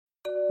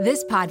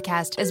This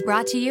podcast is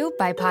brought to you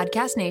by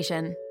Podcast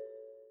Nation.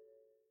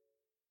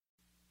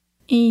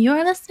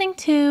 You're listening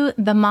to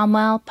the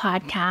Momwell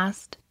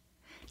Podcast.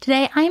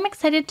 Today, I am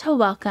excited to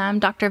welcome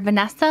Dr.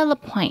 Vanessa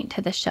Lapointe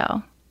to the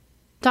show.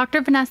 Dr.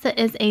 Vanessa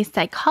is a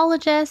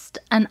psychologist,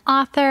 an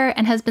author,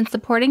 and has been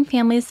supporting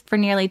families for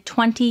nearly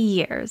 20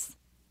 years.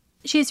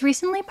 She's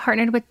recently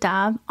partnered with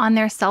Dove on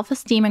their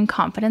self-esteem and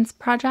confidence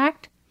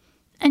project,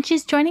 and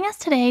she's joining us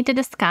today to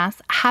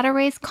discuss how to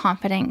raise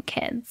confident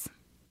kids.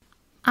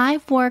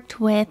 I've worked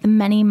with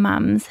many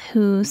moms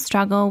who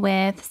struggle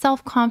with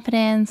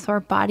self-confidence or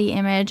body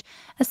image,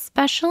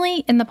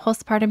 especially in the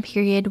postpartum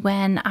period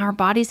when our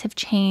bodies have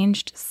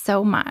changed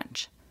so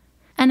much.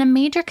 And a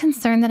major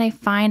concern that I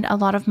find a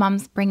lot of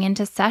moms bring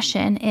into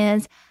session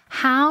is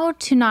how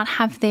to not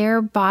have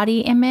their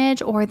body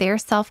image or their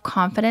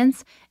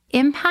self-confidence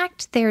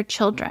impact their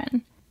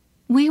children.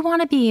 We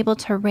want to be able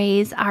to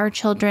raise our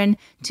children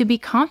to be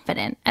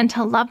confident and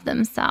to love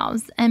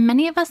themselves, and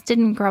many of us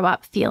didn't grow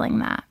up feeling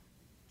that.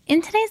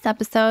 In today's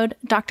episode,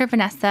 Dr.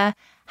 Vanessa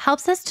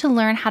helps us to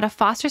learn how to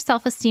foster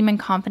self-esteem and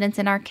confidence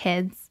in our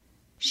kids.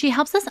 She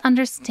helps us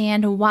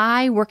understand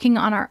why working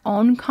on our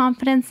own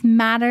confidence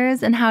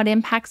matters and how it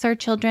impacts our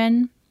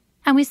children.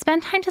 And we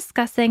spend time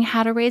discussing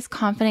how to raise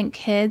confident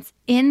kids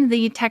in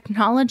the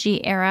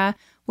technology era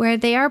where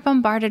they are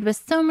bombarded with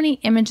so many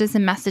images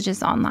and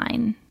messages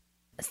online.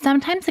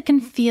 Sometimes it can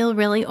feel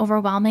really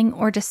overwhelming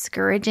or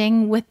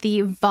discouraging with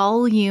the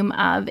volume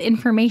of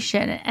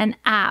information and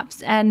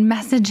apps and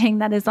messaging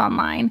that is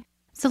online.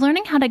 So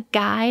learning how to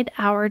guide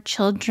our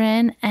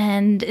children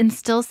and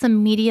instill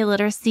some media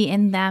literacy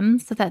in them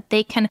so that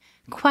they can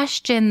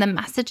question the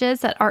messages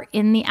that are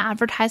in the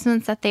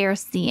advertisements that they are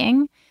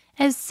seeing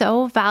is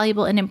so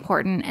valuable and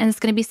important, and it's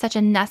going to be such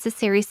a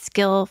necessary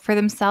skill for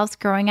themselves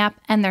growing up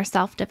and their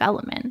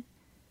self-development.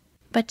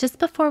 But just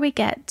before we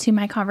get to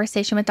my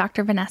conversation with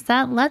Dr.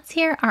 Vanessa, let's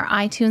hear our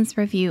iTunes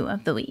review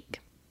of the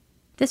week.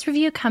 This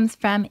review comes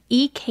from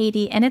E.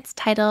 Katie, and it's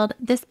titled,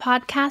 "This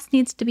podcast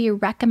needs to be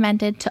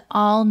recommended to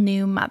all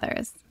new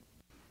mothers."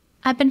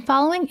 I've been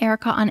following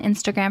Erica on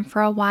Instagram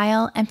for a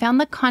while and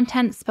found the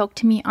content spoke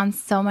to me on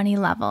so many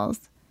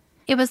levels.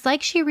 It was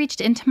like she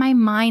reached into my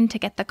mind to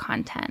get the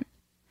content.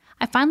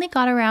 I finally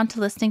got around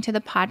to listening to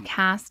the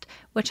podcast,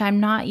 which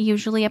I'm not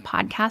usually a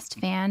podcast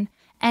fan,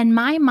 and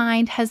my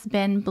mind has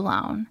been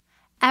blown.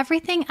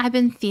 Everything I've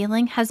been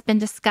feeling has been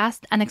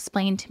discussed and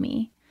explained to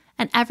me.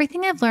 And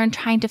everything I've learned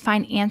trying to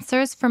find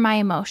answers for my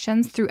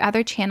emotions through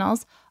other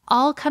channels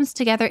all comes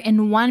together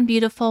in one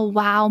beautiful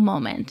wow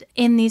moment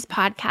in these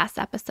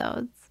podcast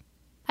episodes.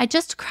 I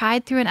just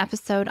cried through an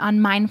episode on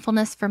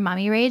mindfulness for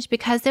mommy rage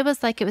because it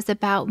was like it was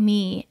about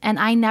me, and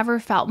I never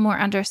felt more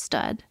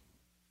understood.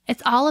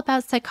 It's all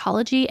about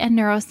psychology and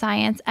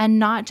neuroscience, and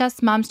not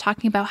just moms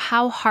talking about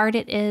how hard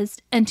it is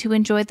and to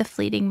enjoy the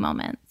fleeting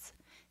moments.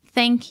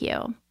 Thank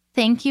you.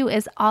 Thank you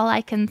is all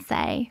I can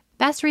say.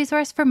 Best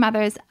resource for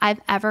mothers I've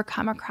ever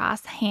come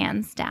across,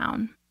 hands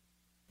down.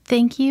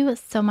 Thank you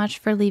so much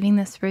for leaving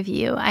this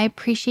review. I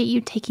appreciate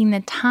you taking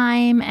the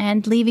time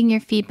and leaving your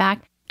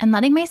feedback and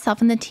letting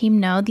myself and the team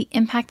know the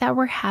impact that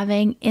we're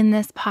having in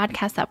this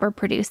podcast that we're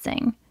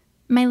producing.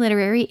 My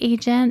literary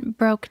agent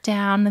broke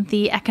down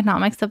the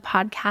economics of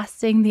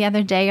podcasting the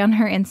other day on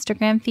her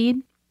Instagram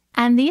feed,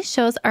 and these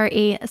shows are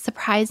a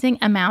surprising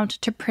amount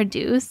to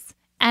produce,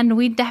 and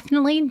we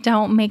definitely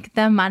don't make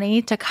the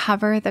money to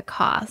cover the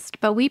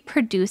cost, but we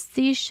produce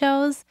these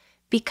shows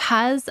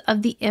because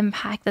of the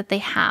impact that they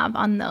have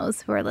on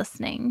those who are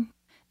listening.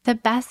 The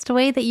best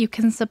way that you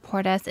can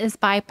support us is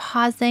by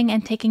pausing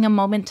and taking a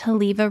moment to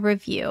leave a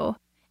review.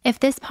 If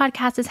this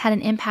podcast has had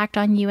an impact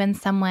on you in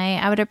some way,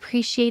 I would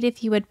appreciate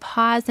if you would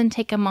pause and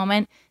take a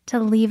moment to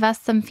leave us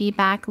some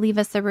feedback, leave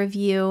us a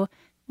review.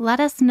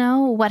 Let us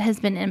know what has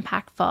been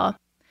impactful.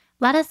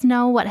 Let us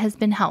know what has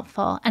been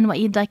helpful and what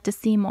you'd like to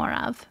see more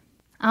of.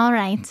 All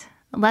right,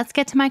 let's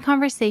get to my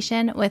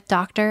conversation with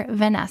Dr.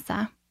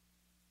 Vanessa.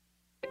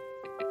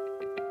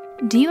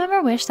 Do you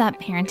ever wish that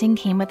parenting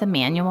came with a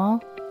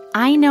manual?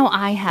 I know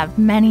I have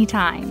many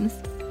times.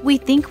 We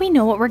think we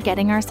know what we're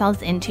getting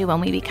ourselves into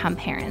when we become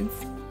parents.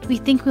 We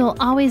think we'll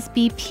always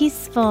be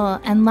peaceful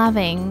and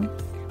loving.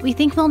 We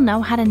think we'll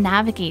know how to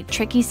navigate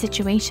tricky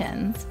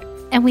situations.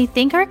 And we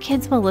think our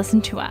kids will listen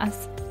to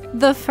us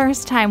the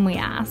first time we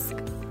ask.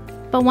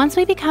 But once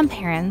we become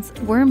parents,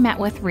 we're met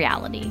with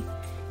reality.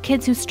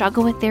 Kids who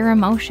struggle with their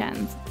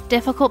emotions,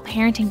 difficult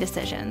parenting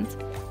decisions,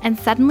 and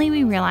suddenly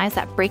we realize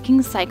that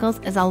breaking cycles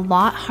is a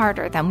lot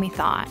harder than we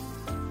thought.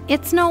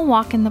 It's no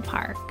walk in the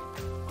park.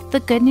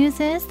 The good news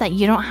is that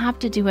you don't have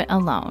to do it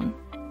alone.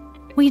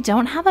 We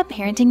don't have a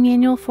parenting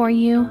manual for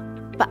you,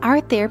 but our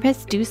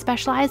therapists do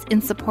specialize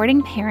in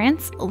supporting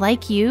parents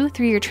like you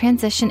through your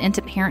transition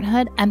into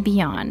parenthood and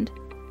beyond.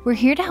 We're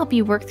here to help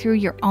you work through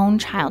your own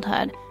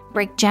childhood,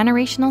 break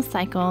generational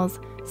cycles,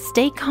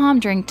 stay calm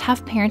during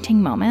tough parenting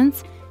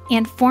moments,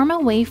 and form a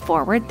way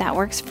forward that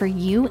works for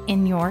you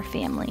and your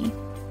family.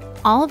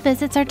 All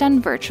visits are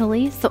done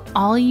virtually, so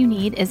all you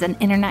need is an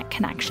internet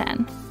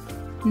connection.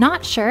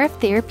 Not sure if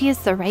therapy is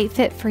the right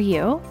fit for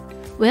you?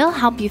 We'll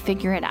help you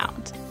figure it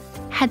out.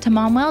 head to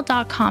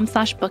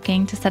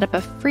momwell.com/booking to set up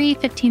a free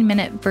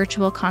 15-minute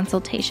virtual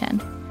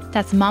consultation.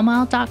 That's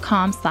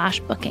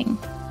momwell.com/booking.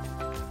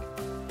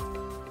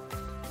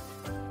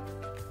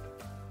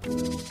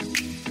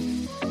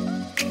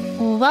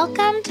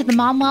 Welcome to the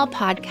Momwell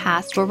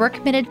podcast, where we're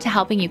committed to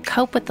helping you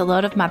cope with the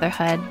load of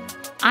motherhood.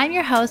 I'm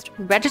your host,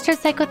 registered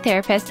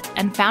psychotherapist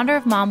and founder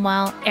of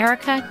Momwell,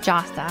 Erica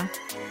Jossa.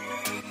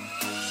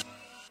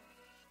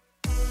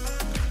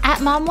 At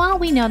Momwell,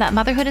 we know that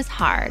motherhood is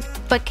hard,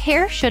 but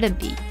care shouldn't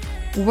be.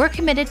 We're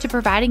committed to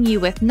providing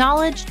you with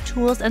knowledge,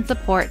 tools, and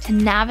support to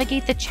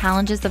navigate the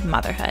challenges of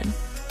motherhood.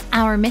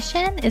 Our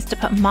mission is to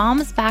put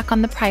moms back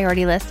on the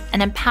priority list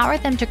and empower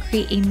them to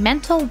create a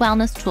mental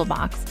wellness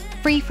toolbox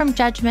free from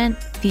judgment,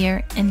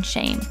 fear, and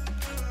shame.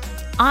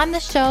 On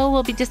the show,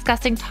 we'll be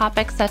discussing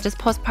topics such as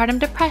postpartum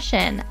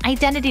depression,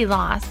 identity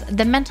loss,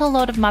 the mental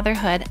load of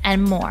motherhood,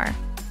 and more.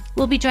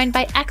 We'll be joined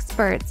by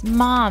experts,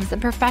 moms,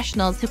 and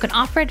professionals who can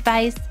offer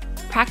advice,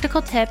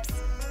 practical tips,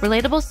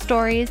 relatable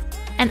stories,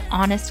 and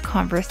honest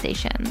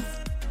conversations.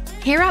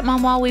 Here at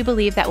Momwell, we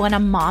believe that when a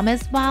mom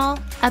is well,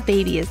 a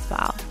baby is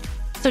well.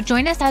 So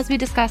join us as we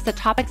discuss the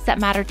topics that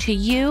matter to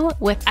you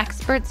with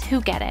experts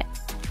who get it.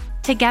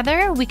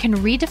 Together, we can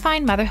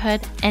redefine motherhood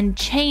and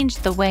change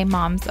the way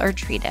moms are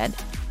treated.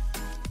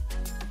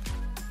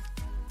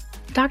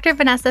 Dr.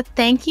 Vanessa,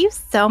 thank you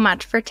so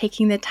much for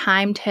taking the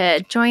time to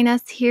join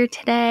us here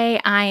today.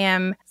 I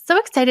am so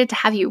excited to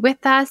have you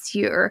with us.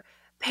 Your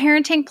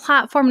parenting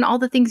platform and all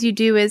the things you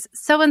do is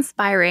so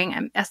inspiring.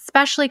 I'm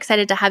especially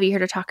excited to have you here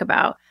to talk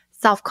about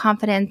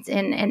self-confidence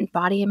in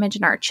body image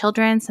in our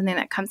children, something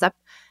that comes up,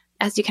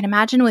 as you can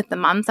imagine, with the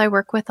moms I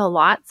work with a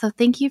lot. So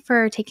thank you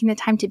for taking the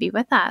time to be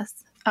with us.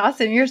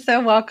 Awesome. You're so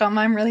welcome.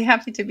 I'm really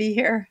happy to be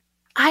here.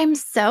 I'm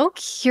so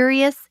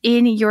curious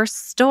in your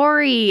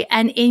story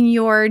and in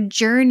your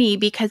journey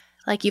because,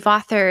 like, you've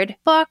authored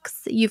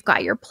books, you've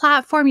got your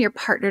platform, you're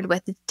partnered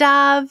with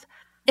Dove.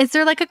 Is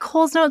there like a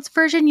Coles Notes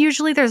version?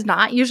 Usually there's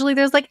not. Usually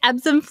there's like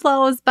ebbs and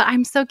flows, but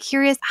I'm so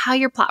curious how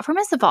your platform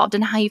has evolved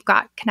and how you've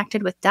got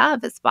connected with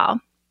Dove as well.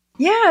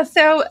 Yeah,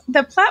 so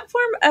the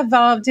platform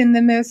evolved in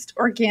the most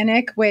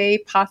organic way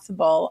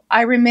possible.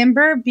 I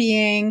remember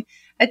being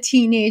a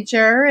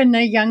teenager and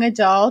a young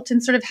adult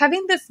and sort of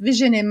having this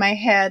vision in my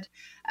head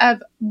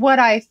of what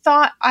I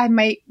thought I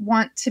might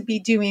want to be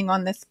doing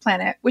on this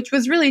planet, which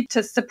was really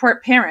to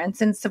support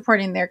parents and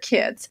supporting their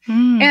kids.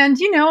 And,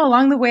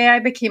 along the way, I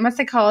became a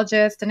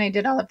psychologist and I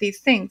did all of these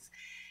things.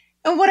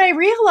 And what I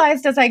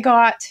realized as I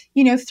got,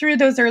 through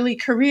those early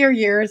career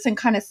years and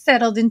kind of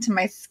settled into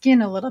my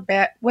skin a little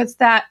bit was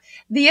that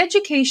the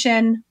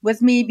education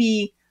was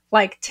maybe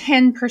like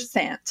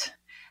 10%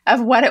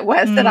 of what it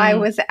was that I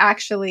was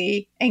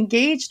actually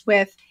engaged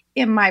with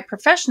in my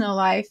professional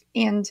life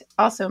and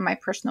also in my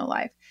personal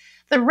life.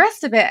 The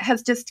rest of it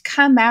has just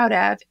come out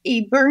of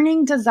a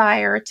burning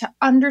desire to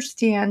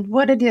understand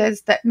what it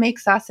is that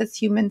makes us as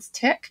humans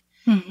tick.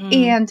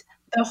 And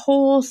the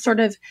whole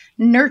sort of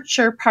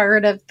nurture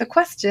part of the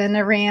question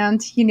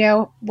around,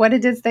 what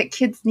it is that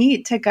kids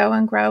need to go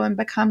and grow and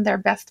become their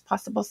best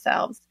possible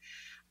selves.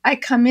 I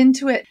come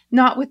into it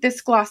not with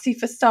this glossy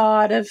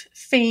facade of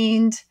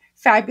feigned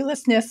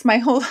fabulousness my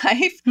whole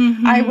life.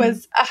 I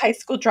was a high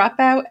school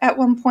dropout at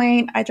one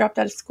point. I dropped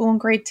out of school in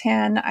grade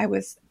 10. I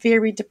was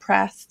very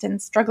depressed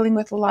and struggling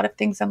with a lot of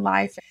things in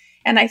life.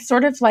 And I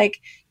sort of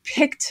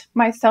picked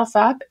myself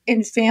up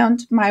and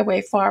found my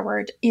way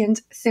forward. And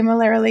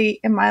similarly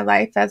in my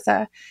life as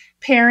a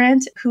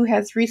parent who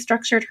has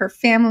restructured her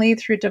family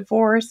through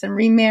divorce and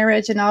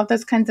remarriage and all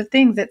those kinds of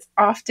things, it's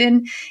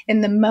often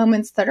in the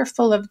moments that are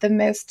full of the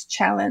most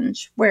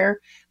challenge where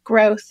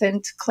growth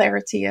and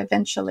clarity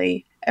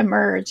eventually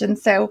emerge. And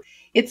so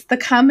it's the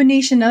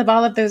combination of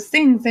all of those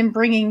things and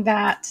bringing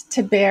that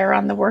to bear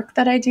on the work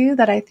that I do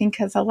that I think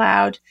has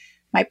allowed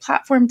my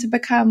platform to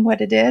become what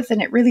it is. And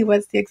it really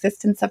was the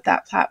existence of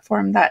that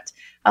platform that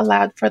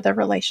allowed for the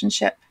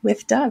relationship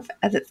with Dove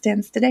as it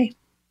stands today.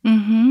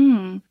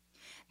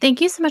 Thank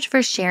you so much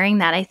for sharing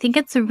that. I think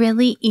it's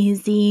really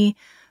easy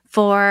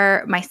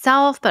for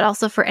myself, but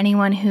also for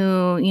anyone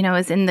who,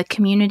 is in the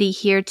community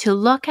here to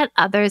look at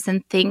others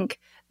and think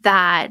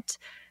that,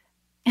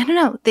 I don't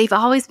know, they've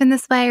always been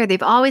this way, or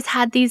they've always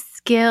had these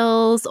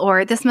skills,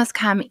 or this must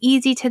come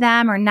easy to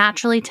them or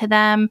naturally to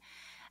them.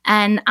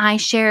 And I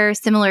share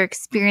similar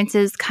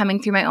experiences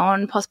coming through my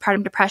own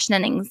postpartum depression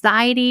and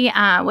anxiety,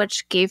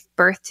 which gave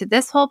birth to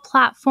this whole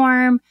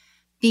platform,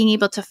 being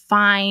able to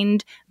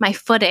find my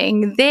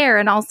footing there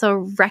and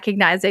also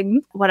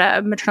recognizing what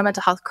a maternal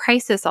mental health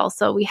crisis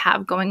also we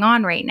have going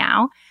on right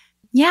now.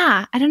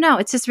 Yeah, I don't know.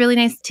 It's just really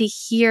nice to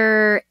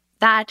hear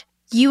that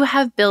you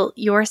have built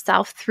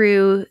yourself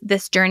through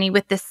this journey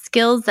with the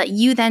skills that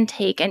you then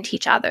take and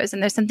teach others.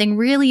 And there's something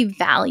really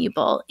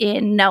valuable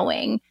in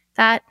knowing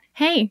that,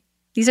 hey,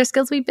 these are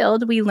skills we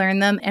build, we learn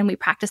them, and we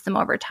practice them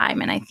over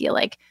time. And I feel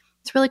like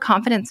it's really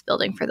confidence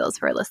building for those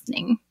who are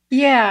listening.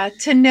 Yeah,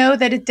 to know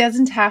that it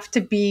doesn't have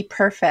to be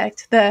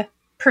perfect. The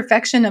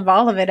perfection of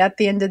all of it at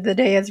the end of the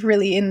day is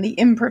really in the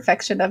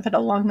imperfection of it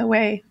along the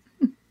way.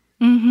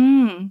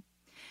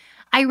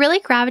 I really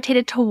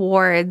gravitated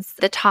towards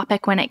the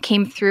topic when it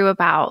came through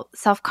about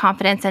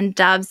self-confidence and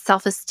Dove's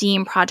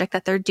self-esteem project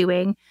that they're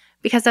doing,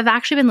 because I've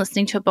actually been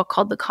listening to a book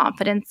called The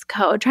Confidence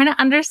Code, trying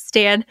to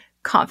understand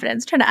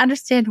confidence, trying to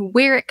understand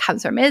where it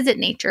comes from. Is it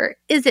nature?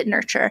 Is it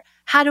nurture?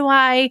 How do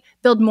I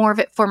build more of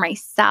it for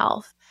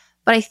myself?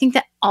 But I think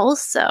that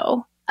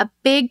also a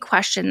big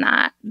question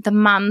that the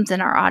moms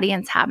in our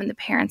audience have and the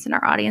parents in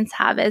our audience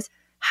have is,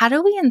 how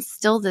do we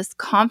instill this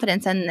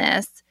confidence and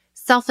this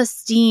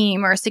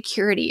self-esteem or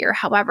security or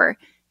however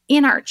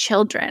in our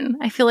children?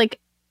 I feel like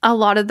a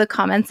lot of the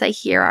comments I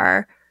hear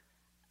are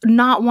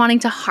not wanting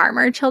to harm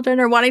our children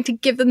or wanting to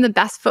give them the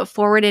best foot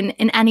forward in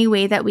any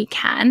way that we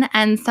can.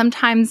 And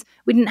sometimes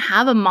we didn't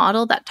have a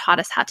model that taught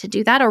us how to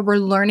do that, or we're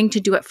learning to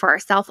do it for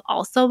ourselves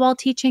also while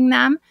teaching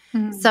them.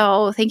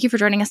 So thank you for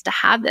joining us to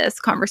have this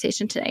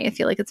conversation today. I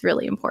feel like it's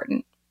really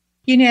important.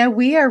 You know,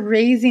 we are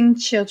raising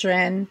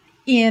children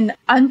in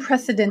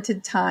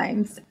unprecedented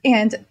times,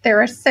 and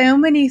there are so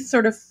many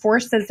sort of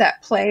forces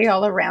at play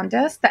all around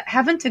us that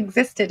haven't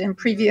existed in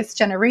previous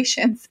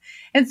generations.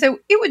 And so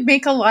it would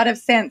make a lot of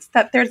sense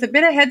that there's a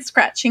bit of head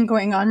scratching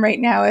going on right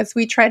now as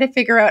we try to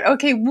figure out,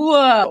 okay,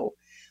 whoa,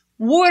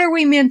 what are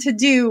we meant to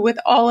do with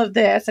all of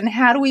this? And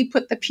how do we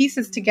put the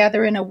pieces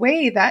together in a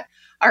way that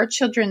our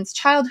children's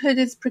childhood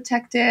is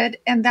protected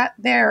and that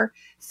their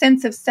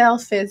sense of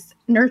self is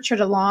nurtured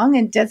along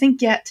and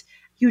doesn't get,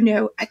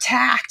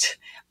 attacked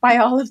by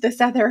all of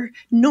this other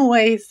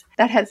noise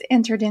that has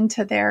entered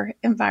into their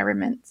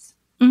environments.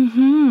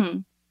 Mm-hmm.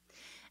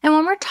 And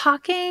when we're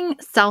talking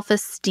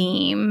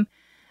self-esteem,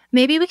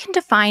 maybe we can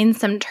define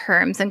some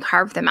terms and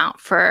carve them out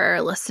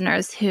for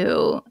listeners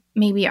who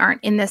maybe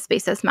aren't in this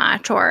space as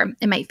much, or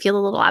it might feel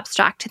a little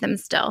abstract to them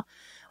still.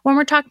 When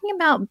we're talking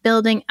about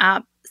building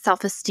up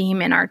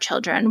self-esteem in our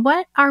children,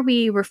 what are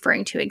we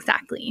referring to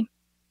exactly?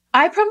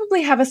 I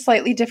probably have a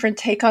slightly different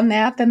take on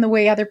that than the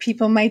way other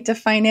people might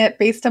define it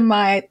based on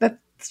the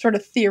sort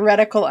of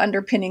theoretical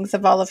underpinnings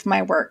of all of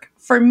my work.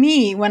 For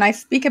me, when I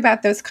speak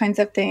about those kinds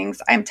of things,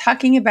 I'm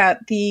talking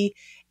about the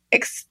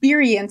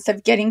experience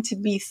of getting to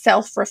be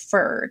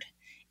self-referred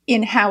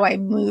in how I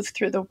move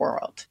through the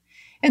world.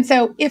 And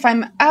so if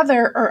I'm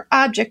other or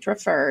object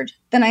referred,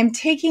 then I'm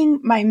taking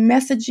my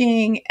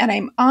messaging and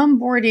I'm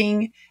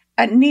onboarding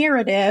a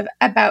narrative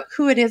about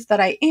who it is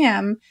that I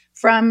am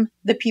from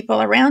the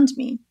people around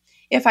me.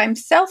 If I'm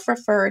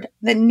self-referred,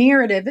 the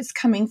narrative is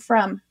coming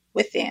from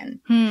within.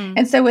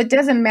 And so it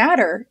doesn't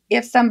matter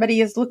if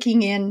somebody is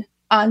looking in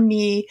on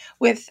me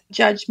with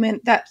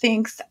judgment that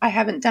thinks I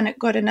haven't done it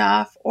good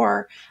enough,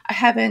 or I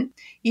haven't,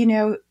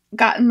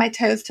 gotten my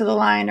toes to the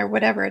line, or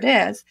whatever it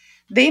is.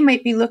 They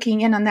might be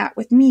looking in on that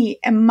with me.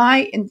 And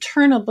my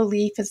internal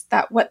belief is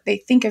that what they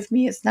think of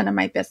me is none of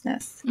my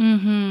business,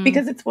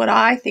 because it's what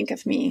I think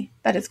of me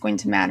that is going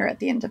to matter at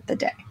the end of the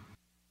day.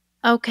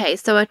 Okay,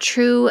 so a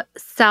true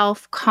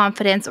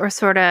self-confidence or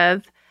sort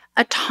of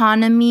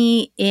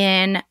autonomy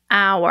in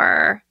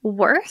our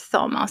worth,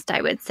 almost,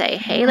 I would say.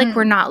 Hey, like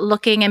we're not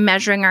looking and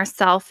measuring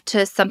ourselves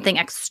to something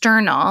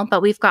external,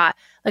 but we've got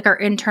like our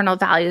internal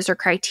values or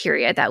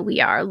criteria that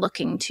we are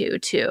looking to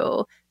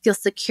feel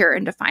secure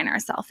and define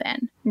ourselves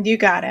in. You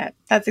got it.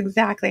 That's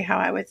exactly how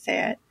I would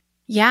say it.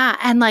 Yeah.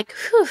 And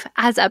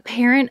as a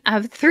parent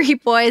of 3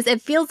 boys,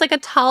 it feels like a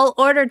tall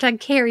order to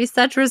carry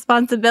such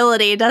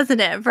responsibility,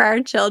 doesn't it, for our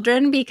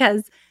children?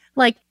 Because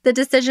the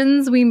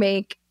decisions we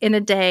make in a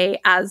day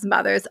as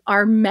mothers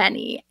are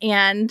many.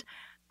 And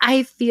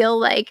I feel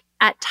like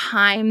at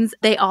times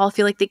they all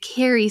feel like they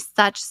carry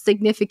such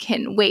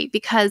significant weight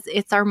because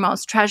it's our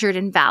most treasured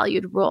and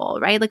valued role,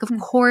 right? Of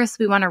course,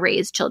 we want to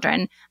raise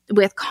children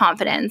with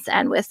confidence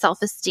and with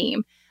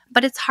self-esteem,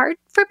 but it's hard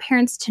for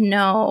parents to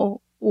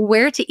know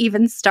where to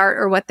even start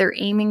or what they're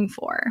aiming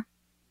for.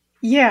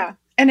 Yeah.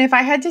 And if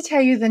I had to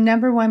tell you the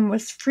number one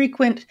most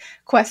frequent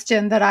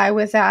question that I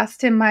was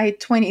asked in my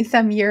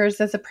 20-some years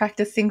as a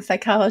practicing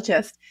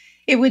psychologist,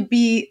 it would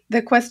be,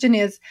 the question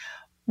is,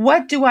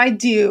 what do I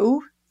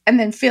do? And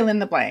then fill in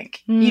the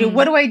blank.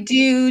 What do I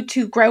do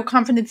to grow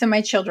confidence in my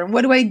children?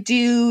 What do I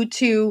do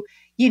to,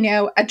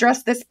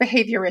 address this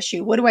behavior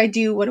issue? What do I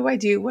do? What do I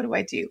do? What do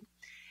I do?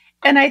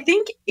 And I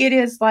think it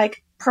is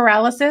like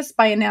paralysis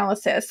by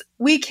analysis.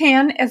 We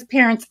can, as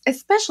parents,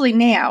 especially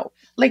now,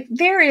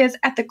 there is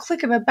at the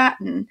click of a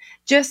button,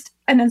 just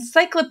an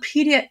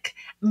encyclopedic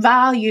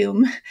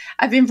volume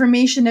of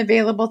information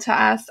available to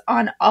us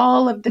on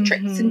all of the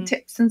tricks and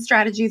tips and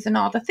strategies and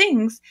all the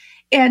things.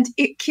 And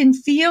it can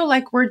feel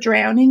like we're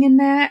drowning in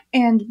that,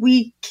 and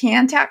we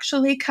can't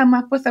actually come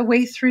up with a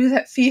way through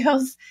that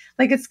feels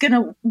like it's going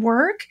to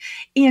work.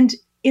 And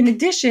in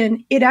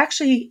addition, it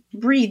actually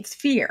breeds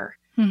fear,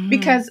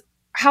 because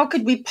how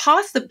could we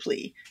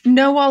possibly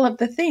know all of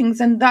the things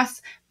and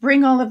thus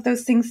bring all of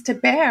those things to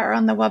bear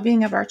on the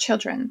well-being of our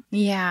children?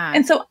 Yeah.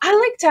 And so I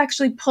like to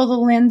actually pull the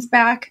lens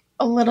back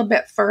a little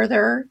bit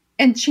further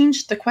and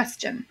change the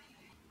question.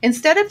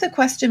 Instead of the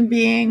question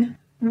being,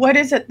 what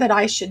is it that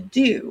I should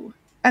do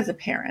as a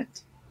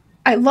parent?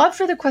 I love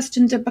for the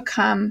question to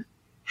become,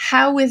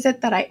 how is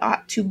it that I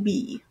ought to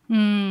be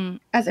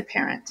as a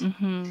parent?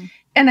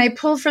 And I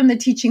pull from the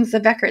teachings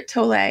of Eckhart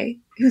Tolle,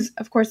 who's,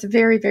 of course, a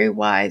very, very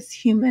wise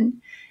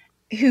human,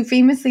 who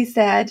famously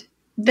said,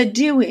 the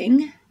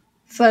doing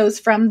flows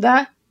from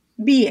the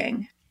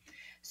being.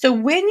 So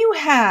when you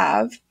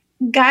have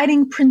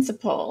guiding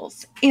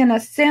principles and a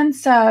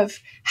sense of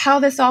how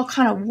this all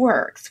kind of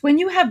works, when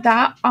you have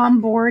that on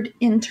board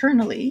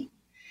internally,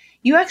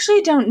 you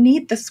actually don't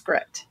need the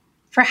script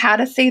for how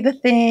to say the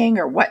thing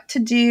or what to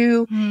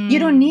do. You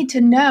don't need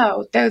to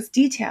know those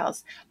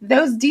details.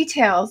 Those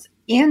details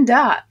end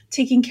up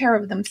taking care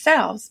of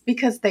themselves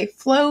because they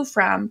flow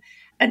from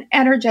an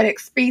energetic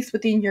space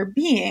within your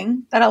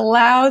being that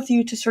allows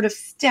you to sort of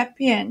step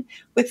in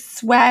with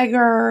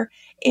swagger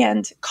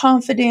and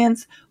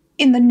confidence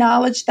in the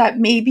knowledge that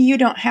maybe you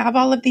don't have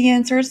all of the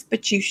answers,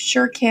 but you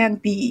sure can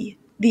be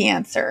the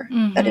answer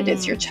that it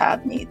is your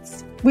child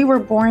needs. We were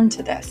born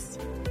to this.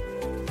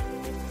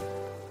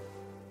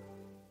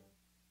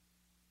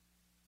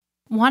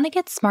 Want to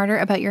get smarter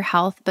about your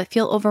health but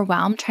feel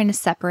overwhelmed trying to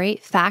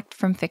separate fact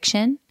from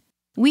fiction?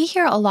 We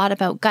hear a lot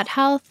about gut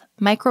health,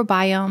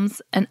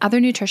 microbiomes, and other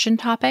nutrition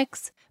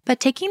topics,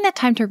 but taking the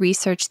time to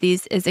research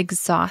these is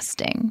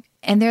exhausting,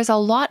 and there's a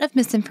lot of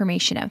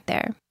misinformation out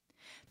there.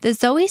 The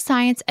Zoe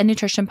Science and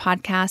Nutrition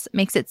podcast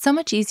makes it so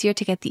much easier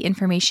to get the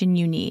information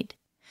you need.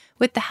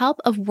 With the help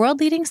of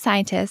world-leading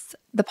scientists,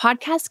 the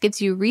podcast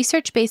gives you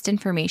research-based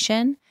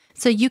information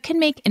so you can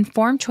make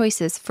informed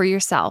choices for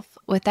yourself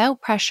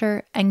without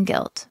pressure and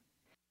guilt.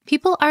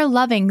 People are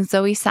loving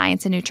Zoe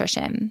Science and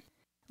Nutrition.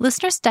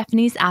 Listener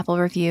Stephanie's Apple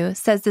review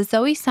says the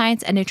Zoe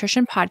Science and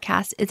Nutrition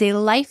podcast is a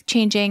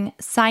life-changing,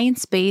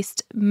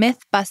 science-based,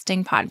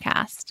 myth-busting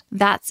podcast.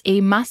 That's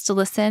a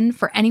must-listen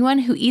for anyone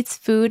who eats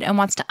food and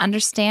wants to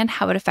understand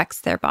how it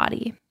affects their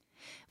body.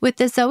 With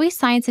the Zoe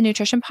Science and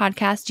Nutrition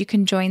podcast, you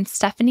can join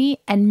Stephanie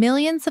and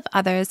millions of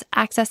others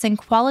accessing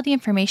quality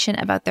information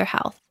about their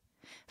health.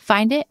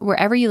 Find it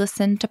wherever you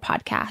listen to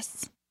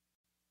podcasts.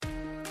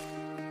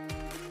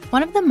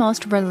 One of the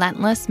most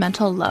relentless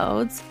mental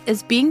loads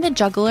is being the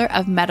juggler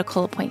of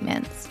medical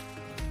appointments.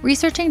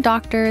 Researching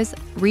doctors,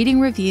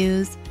 reading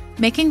reviews,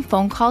 making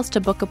phone calls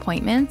to book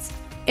appointments,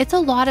 it's a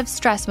lot of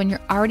stress when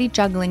you're already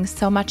juggling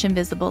so much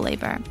invisible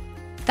labor.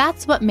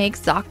 That's what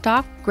makes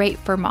ZocDoc great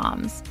for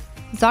moms.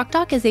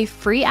 ZocDoc is a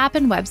free app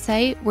and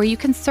website where you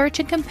can search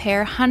and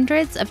compare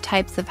hundreds of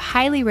types of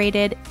highly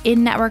rated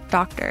in-network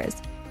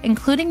doctors,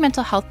 including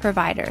mental health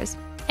providers,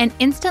 and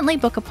instantly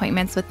book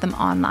appointments with them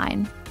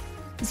online.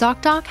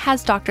 ZocDoc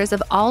has doctors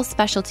of all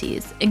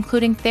specialties,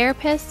 including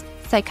therapists,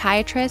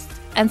 psychiatrists,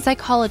 and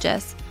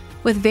psychologists,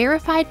 with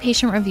verified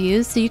patient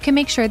reviews so you can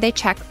make sure they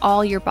check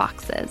all your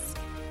boxes.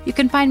 You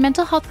can find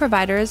mental health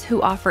providers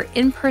who offer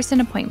in-person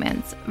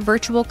appointments,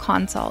 virtual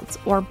consults,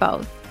 or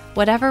both,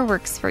 whatever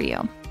works for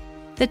you.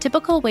 The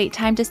typical wait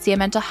time to see a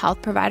mental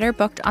health provider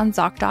booked on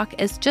ZocDoc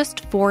is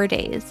just 4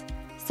 days.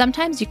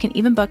 Sometimes you can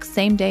even book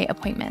same-day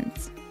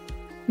appointments.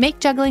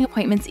 Make juggling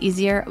appointments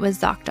easier with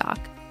ZocDoc.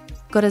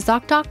 Go to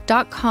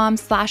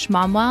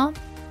ZocDoc.com/momwell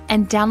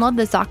and download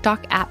the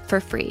ZocDoc app for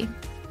free.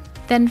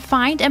 Then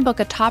find and book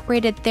a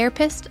top-rated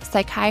therapist,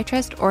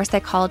 psychiatrist, or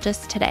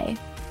psychologist today.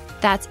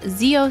 That's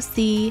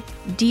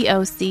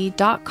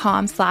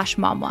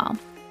ZocDoc.com/momwell.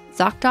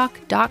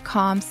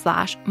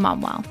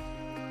 ZocDoc.com/momwell.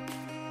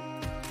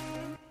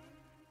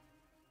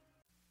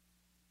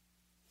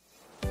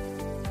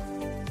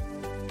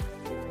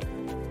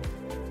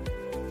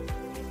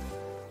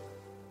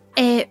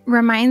 It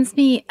reminds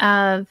me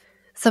of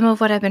some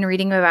of what I've been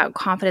reading about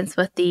confidence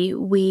with the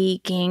we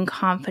gain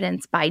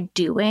confidence by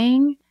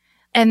doing,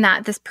 and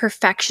that this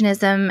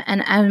perfectionism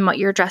and what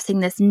you're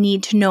addressing, this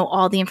need to know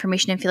all the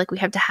information and feel like we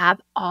have to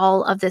have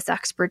all of this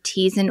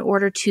expertise in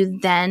order to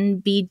then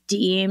be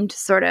deemed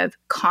sort of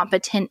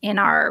competent in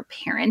our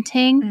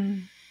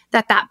parenting,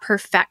 that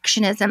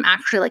perfectionism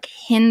actually like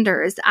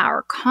hinders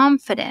our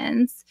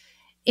confidence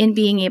in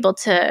being able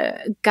to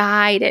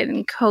guide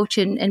and coach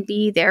and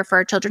be there for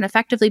our children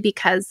effectively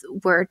because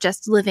we're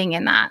just living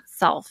in that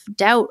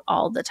self-doubt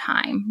all the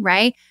time,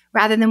 right?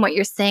 Rather than what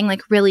you're saying,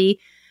 like really,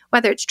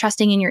 whether it's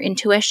trusting in your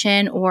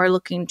intuition or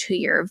looking to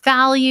your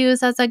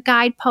values as a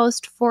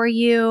guidepost for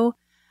you.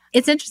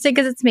 It's interesting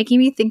because it's making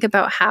me think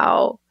about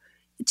how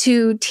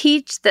to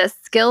teach this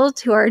skill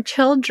to our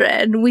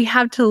children, we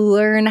have to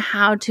learn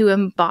how to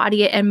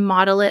embody it and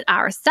model it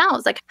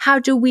ourselves. Like, how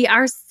do we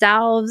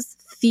ourselves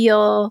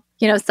feel,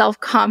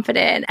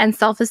 self-confident and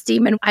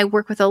self-esteem? And I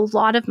work with a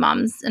lot of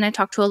moms, and I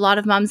talk to a lot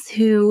of moms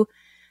who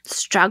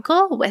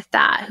struggle with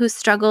that, who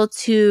struggle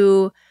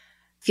to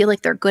feel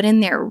like they're good in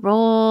their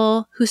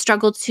role, who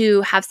struggle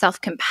to have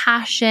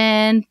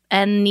self-compassion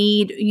and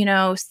need,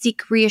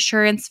 seek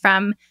reassurance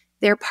from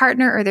their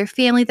partner or their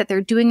family that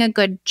they're doing a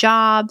good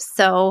job.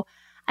 So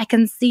I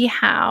can see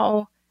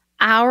how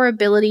our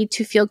ability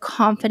to feel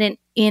confident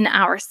in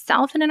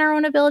ourselves and in our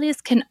own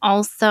abilities can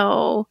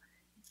also,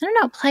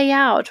 play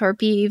out or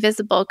be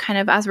visible kind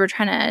of as we're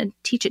trying to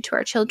teach it to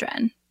our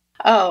children.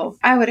 Oh,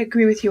 I would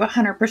agree with you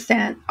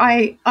 100%.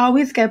 I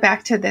always go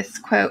back to this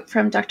quote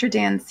from Dr.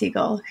 Dan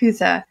Siegel,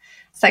 who's a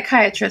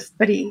psychiatrist,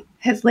 but he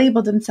has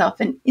labeled himself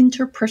an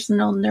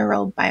interpersonal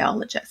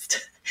neurobiologist,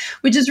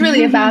 which is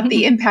really about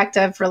the impact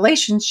of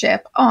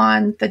relationship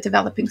on the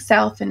developing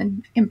self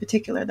and in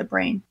particular the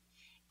brain.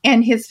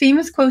 And his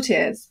famous quote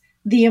is,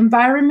 "The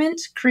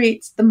environment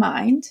creates the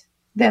mind,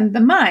 then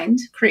the mind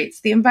creates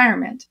the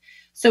environment."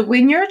 So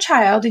when you're a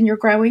child and you're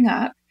growing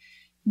up,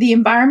 the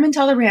environment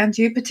all around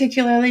you,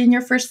 particularly in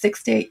your first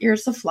 6 to 8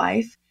 years of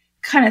life,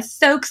 kind of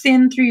soaks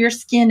in through your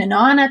skin and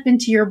on up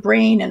into your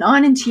brain and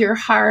on into your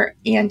heart.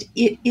 And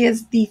it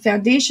is the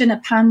foundation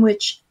upon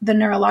which the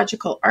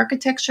neurological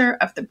architecture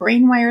of the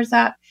brain wires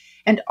up,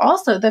 and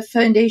also the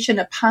foundation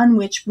upon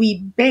which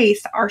we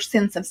base our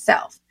sense of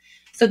self.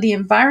 So the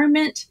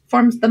environment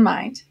forms the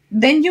mind.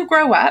 Then you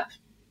grow up,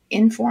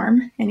 in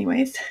form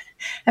anyways,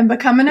 and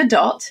become an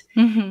adult,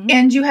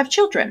 and you have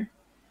children.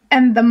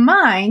 And the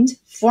mind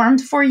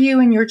formed for you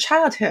in your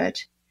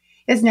childhood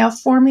is now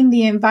forming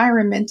the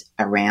environment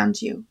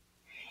around you.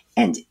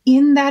 And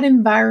in that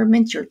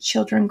environment, your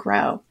children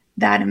grow.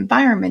 That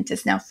environment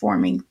is now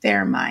forming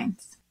their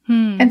minds.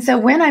 And so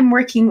when I'm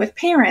working with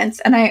parents,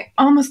 and I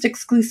almost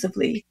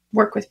exclusively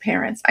work with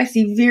parents, I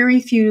see very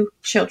few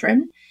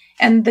children.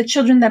 And the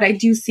children that I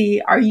do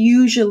see are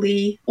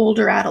usually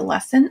older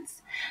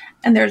adolescents.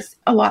 And there's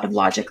a lot of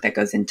logic that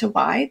goes into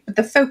why, but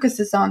the focus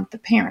is on the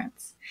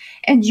parents.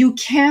 And you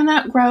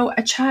cannot grow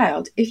a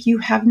child if you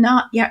have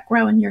not yet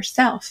grown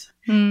yourself.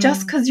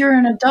 Just because you're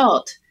an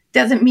adult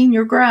doesn't mean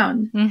you're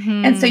grown.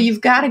 And so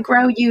you've got to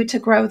grow you to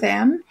grow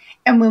them.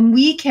 And when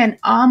we can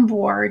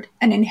onboard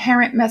an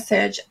inherent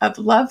message of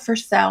love for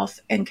self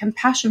and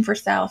compassion for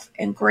self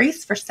and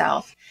grace for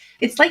self,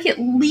 it's like it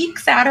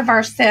leaks out of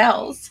our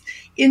cells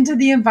into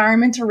the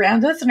environment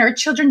around us, and our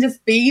children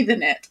just bathe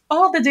in it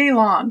all the day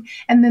long.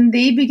 And then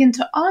they begin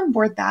to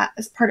onboard that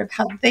as part of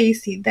how they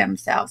see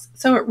themselves.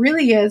 So it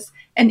really is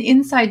an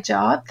inside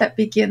job that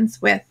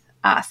begins with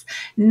us,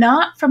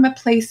 not from a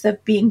place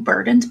of being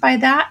burdened by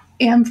that,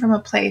 and from a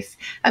place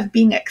of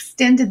being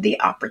extended the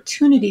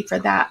opportunity for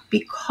that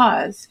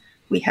because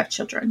we have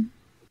children.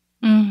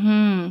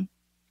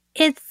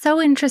 It's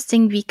so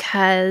interesting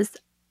because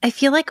I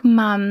feel like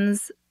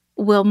moms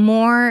will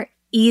more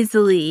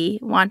easily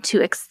want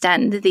to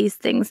extend these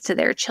things to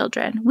their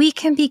children. We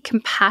can be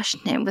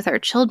compassionate with our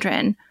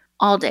children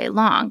all day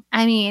long.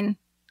 I mean,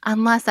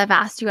 unless I've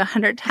asked you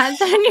 100 times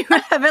and you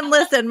haven't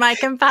listened, my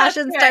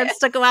compassion starts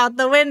to go out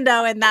the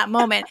window in that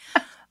moment.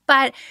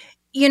 But,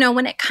 you know,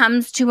 when it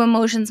comes to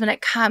emotions, when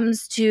it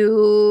comes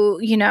to,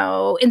 you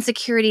know,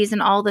 insecurities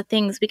and all the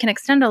things, we can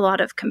extend a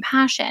lot of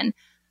compassion.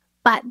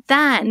 But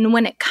then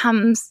when it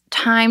comes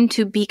time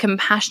to be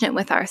compassionate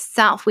with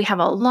ourselves, we have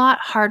a lot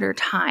harder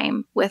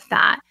time with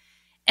that.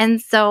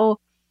 And so,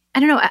 I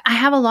don't know, I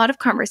have a lot of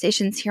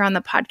conversations here on the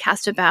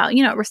podcast about,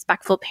 you know,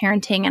 respectful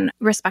parenting and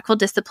respectful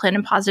discipline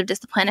and positive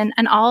discipline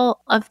and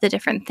all of the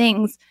different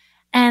things.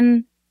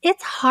 And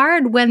it's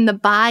hard when the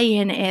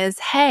buy-in is,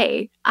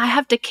 hey, I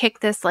have to kick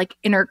this like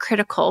inner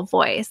critical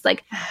voice.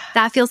 Like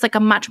that feels like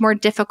a much more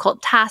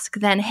difficult task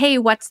than, hey,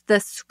 what's the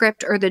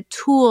script or the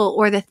tool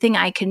or the thing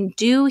I can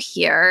do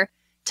here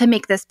to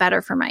make this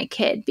better for my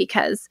kid?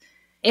 Because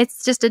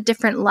it's just a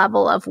different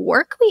level of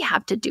work we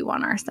have to do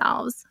on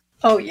ourselves.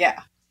 Oh,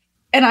 yeah.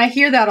 And I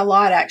hear that a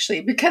lot, actually,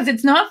 because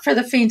it's not for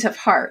the faint of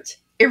heart.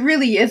 It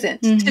really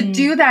isn't. To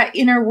do that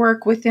inner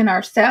work within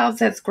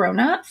ourselves as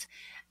grown-ups,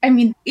 I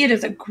mean, it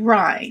is a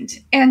grind.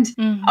 And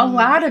a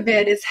lot of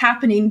it is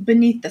happening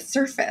beneath the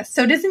surface.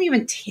 So it isn't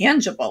even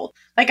tangible.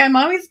 Like I'm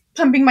always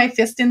pumping my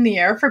fist in the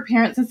air for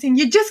parents and saying,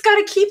 you just got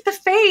to keep the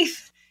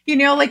faith. You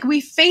know, like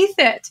we faith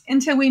it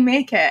until we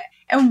make it.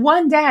 And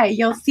one day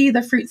you'll see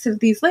the fruits of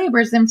these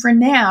labors. And for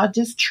now,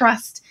 just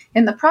trust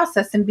in the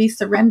process and be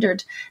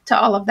surrendered to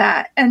all of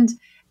that. And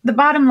the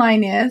bottom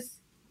line is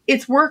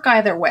it's work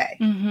either way.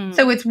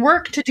 So it's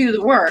work to do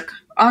the work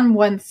on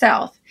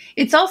oneself.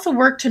 It's also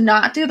work to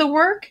not do the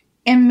work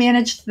and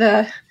manage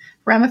the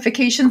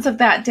ramifications of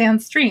that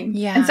downstream.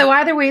 Yeah. And so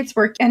either way it's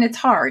work and it's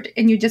hard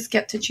and you just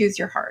get to choose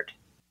your hard.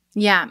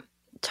 Yeah,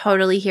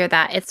 totally hear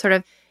that. It's sort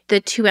of the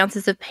 2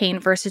 ounces of pain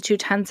versus 2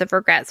 tons of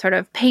regret, sort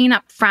of pain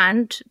up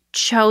front,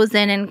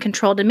 chosen and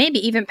controlled and maybe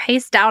even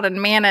paced out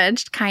and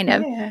managed kind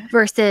of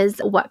versus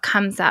what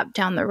comes up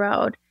down the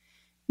road.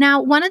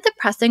 Now, one of the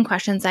pressing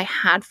questions I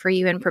had for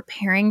you in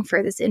preparing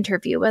for this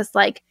interview was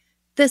like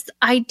this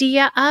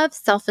idea of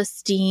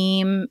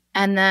self-esteem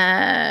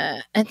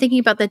and thinking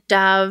about the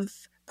Dove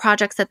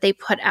projects that they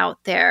put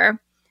out there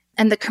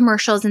and the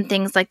commercials and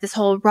things like this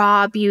whole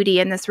raw beauty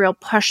and this real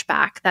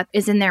pushback that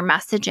is in their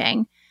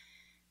messaging.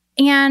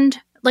 And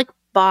like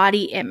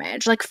body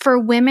image, like for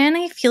women,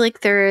 I feel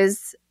like there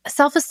is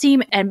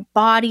self-esteem and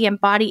body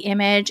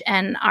image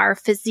and our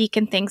physique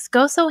and things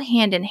go so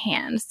hand in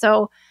hand.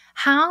 So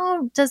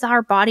how does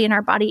our body and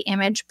our body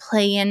image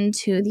play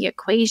into the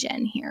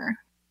equation here?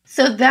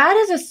 So that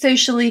is a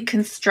socially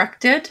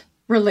constructed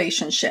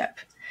relationship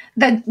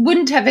that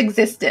wouldn't have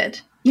existed,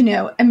 you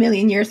know, a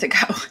million years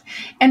ago.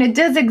 And it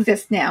does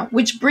exist now,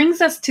 which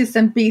brings us to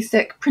some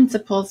basic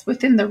principles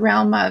within the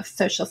realm of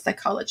social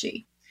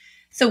psychology.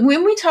 So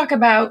when we talk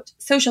about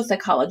social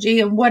psychology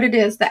and what it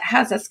is that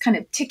has us kind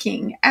of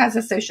ticking as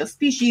a social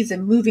species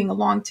and moving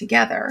along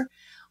together,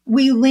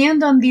 we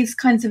land on these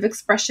kinds of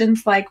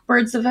expressions like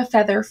birds of a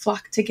feather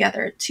flock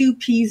together, two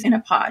peas in a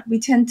pod. We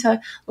tend to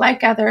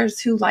like others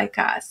who like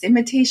us.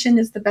 Imitation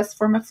is the best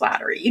form of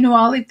flattery,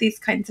 all of these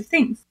kinds of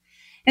things.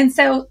 And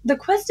so the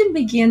question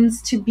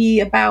begins to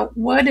be about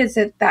what is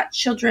it that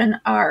children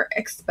are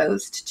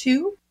exposed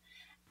to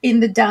in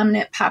the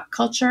dominant pop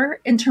culture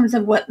in terms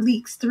of what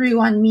leaks through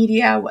on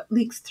media, what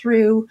leaks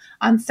through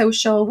on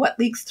social, what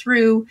leaks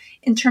through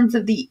in terms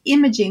of the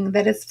imaging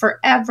that is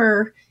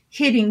forever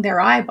hitting their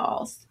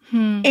eyeballs.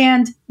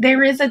 And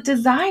there is a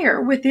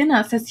desire within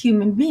us as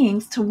human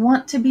beings to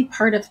want to be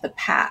part of the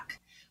pack.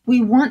 We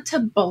want to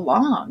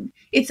belong.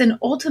 It's an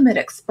ultimate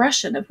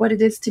expression of what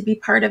it is to be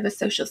part of a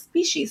social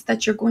species,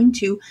 that you're going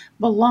to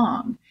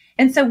belong.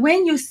 And so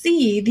when you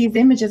see these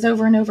images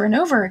over and over and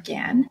over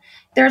again,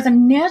 there's a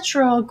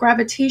natural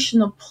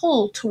gravitational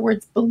pull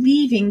towards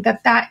believing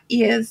that that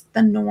is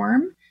the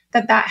norm,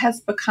 that that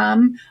has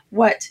become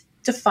what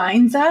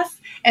defines us.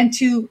 And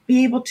to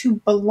be able to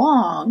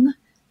belong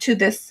to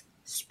this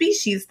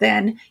species,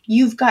 then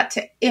you've got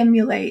to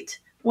emulate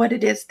what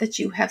it is that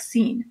you have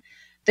seen.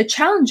 The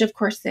challenge, of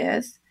course,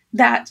 is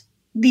that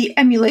the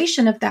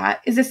emulation of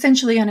that is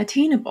essentially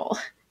unattainable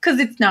because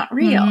it's not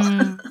real.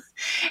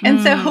 And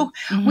so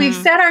we've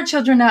set our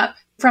children up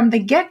from the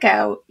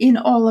get-go in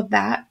all of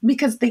that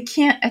because they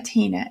can't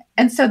attain it.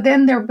 And so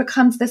then there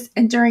becomes this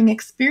enduring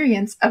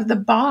experience of the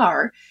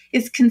bar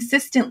is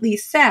consistently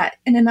set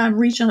in an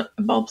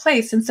unreachable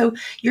place. And so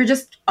you're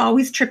just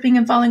always tripping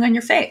and falling on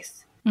your face.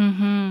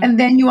 And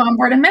then you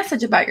onboard a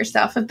message about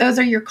yourself. If those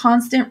are your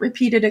constant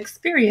repeated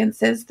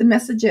experiences, the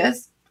message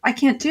is, I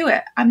can't do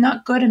it. I'm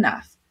not good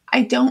enough.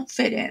 I don't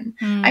fit in.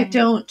 I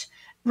don't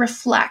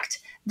reflect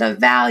the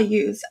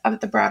values of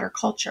the broader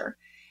culture.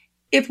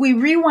 If we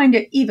rewind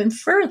it even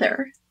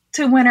further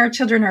to when our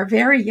children are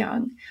very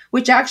young,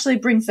 which actually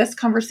brings this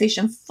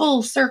conversation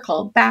full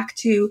circle back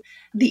to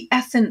the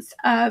essence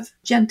of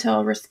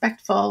gentle,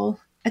 respectful,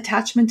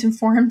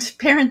 attachment-informed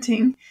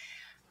parenting,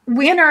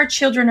 when our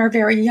children are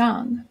very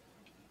young,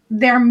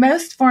 their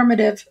most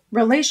formative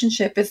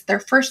relationship is their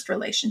first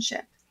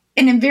relationship.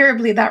 And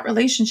invariably, that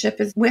relationship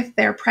is with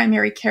their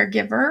primary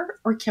caregiver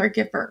or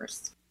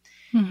caregivers.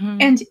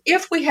 And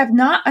if we have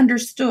not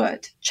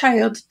understood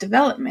child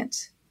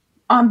development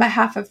on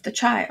behalf of the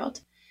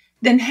child,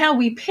 then how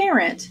we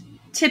parent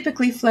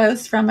typically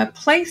flows from a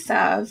place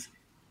of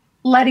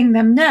letting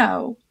them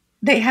know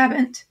they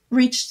haven't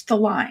reached the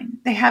line.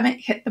 They haven't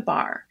hit the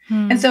bar.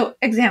 And so,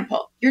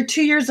 example, you're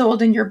 2 years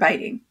old and you're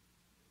biting.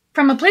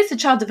 From a place of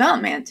child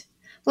development,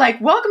 like,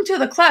 welcome to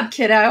the club,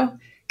 kiddo,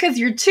 because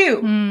you're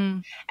 2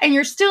 and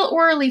you're still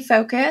orally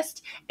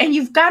focused and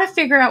you've got to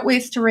figure out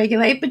ways to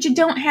regulate, but you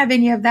don't have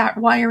any of that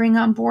wiring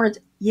on board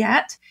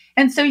yet.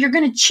 And so you're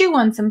going to chew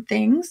on some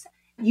things,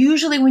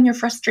 usually when you're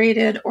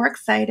frustrated or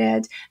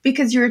excited,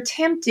 because you're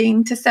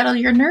attempting to settle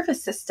your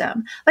nervous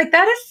system. Like,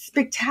 that is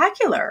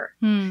spectacular.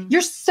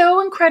 You're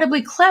so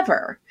incredibly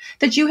clever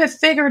that you have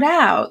figured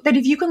out that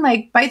if you can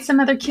bite some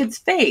other kid's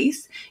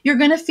face, you're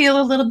going to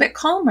feel a little bit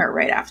calmer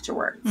right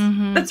afterwards.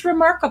 That's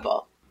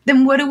remarkable.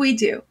 Then what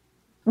do?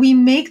 We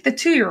make the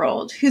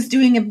 2-year-old who's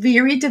doing a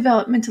very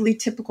developmentally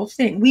typical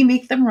thing. We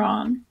make them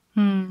wrong.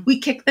 We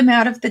kick them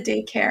out of the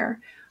daycare,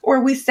 or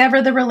we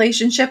sever the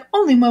relationship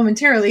only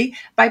momentarily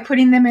by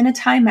putting them in a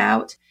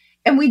timeout.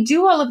 And we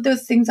do all of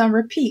those things on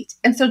repeat.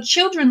 And so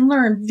children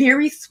learn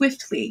very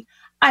swiftly,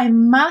 I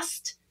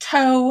must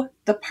toe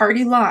the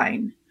party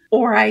line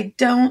or I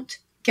don't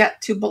get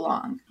to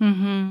belong.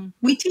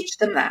 We teach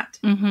them that.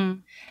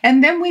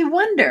 And then we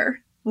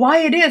wonder why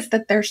it is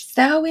that they're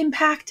so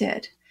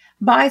impacted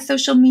by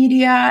social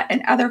media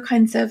and other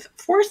kinds of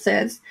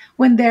forces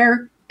when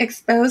they're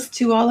exposed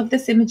to all of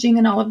this imaging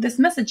and all of this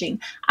messaging.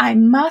 I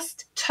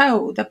must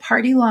toe the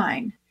party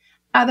line.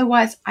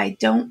 Otherwise, I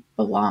don't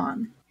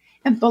belong.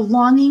 And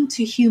belonging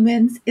to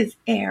humans is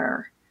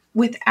air.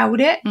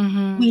 Without it,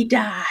 we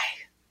die.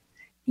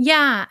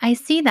 Yeah, I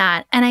see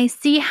that. And I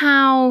see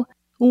how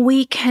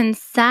we can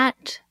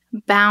set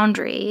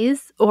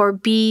boundaries or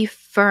be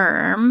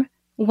firm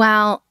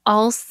while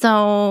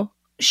also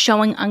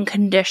showing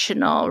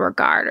unconditional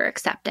regard or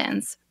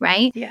acceptance,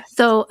 right? Yes.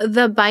 So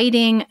the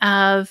biting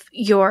of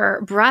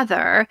your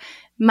brother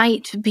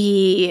might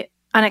be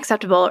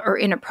unacceptable or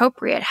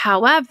inappropriate.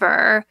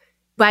 However,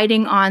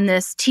 biting on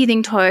this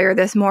teething toy or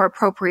this more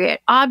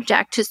appropriate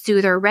object to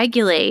soothe or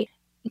regulate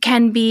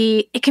can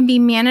be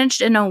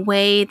managed in a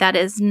way that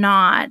is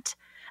not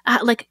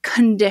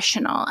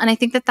conditional. And I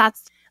think that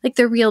that's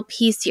the real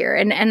piece here.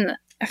 And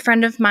a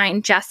friend of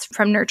mine, Jess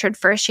from Nurtured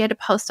First, she had a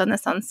post on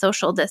this on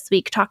social this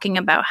week talking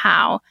about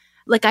how,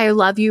 I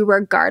love you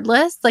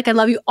regardless. I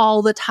love you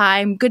all the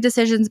time. Good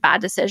decisions, bad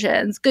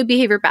decisions, good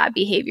behavior, bad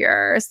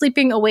behavior,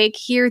 sleeping awake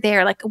here,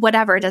 there,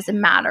 whatever, it doesn't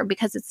matter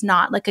because it's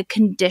not a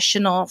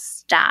conditional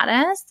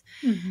status.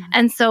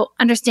 And so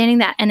understanding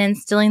that and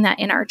instilling that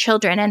in our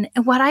children. And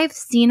what I've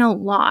seen a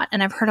lot,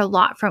 and I've heard a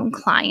lot from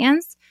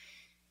clients,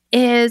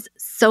 is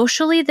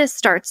socially this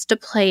starts to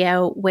play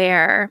out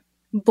where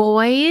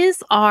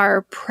boys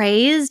are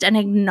praised and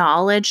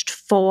acknowledged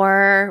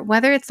for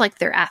whether it's like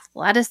their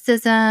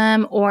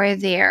athleticism or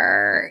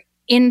their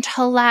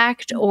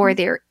intellect or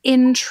their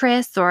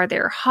interests or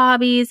their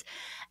hobbies.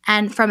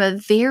 And from a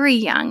very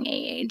young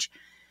age,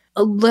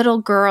 little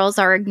girls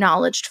are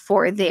acknowledged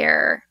for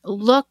their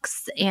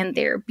looks and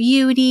their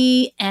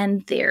beauty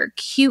and their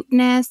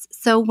cuteness.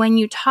 So when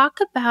you talk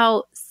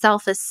about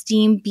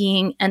self-esteem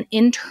being an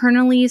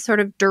internally sort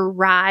of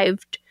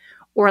derived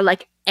or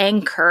like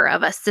anchor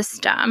of a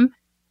system,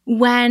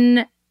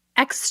 when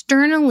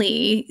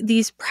externally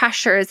these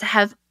pressures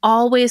have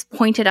always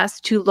pointed us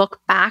to look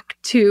back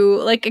to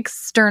like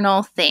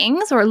external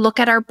things or look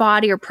at our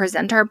body or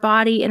present our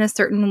body in a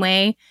certain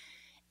way,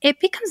 it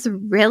becomes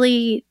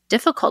really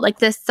difficult. Like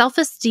this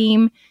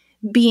self-esteem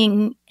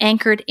being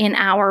anchored in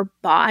our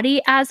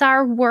body as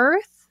our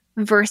worth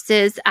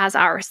versus as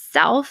our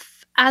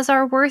self as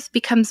our worth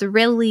becomes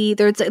really,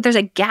 there's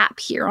a gap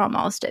here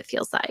almost, it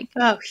feels like.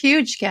 Oh,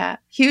 huge gap.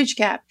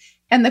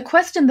 And the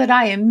question that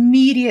I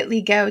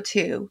immediately go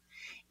to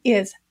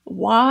is,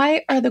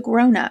 why are the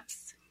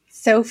grown-ups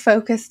so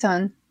focused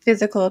on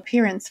physical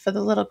appearance for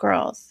the little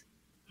girls?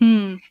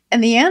 And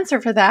the answer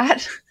for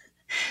that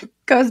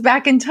goes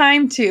back in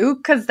time too,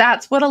 because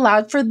that's what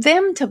allowed for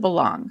them to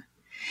belong.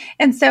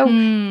 And so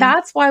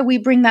that's why we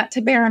bring that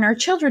to bear on our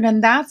children.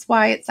 And that's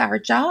why it's our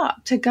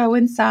job to go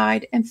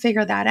inside and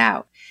figure that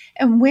out.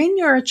 And when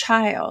you're a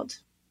child,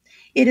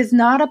 it is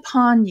not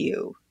upon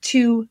you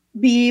to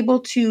be able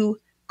to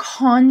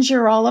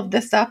conjure all of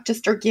this up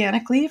just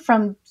organically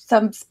from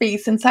some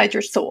space inside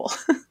your soul.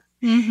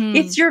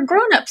 It's your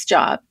grown-up's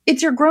job.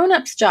 It's your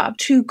grown-up's job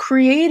to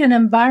create an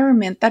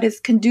environment that is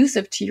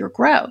conducive to your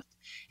growth.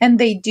 And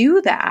they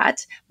do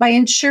that by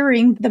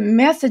ensuring the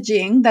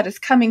messaging that is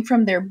coming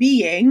from their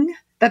being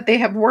that they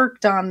have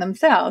worked on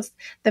themselves,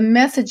 the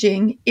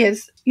messaging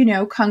is,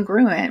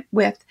 congruent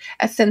with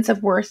a sense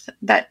of worth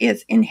that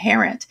is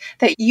inherent,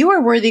 that you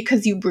are worthy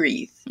because you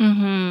breathe.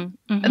 And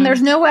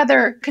there's no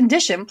other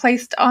condition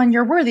placed on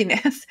your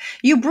worthiness.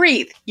 You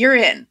breathe, you're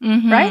in,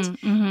 right?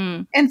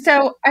 And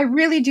so I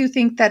really do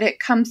think that it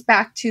comes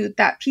back to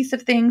that piece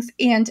of things.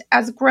 And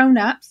as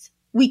grown-ups,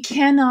 we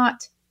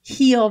cannot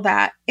heal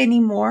that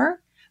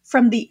anymore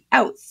from the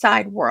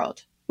outside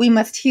world. We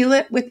must heal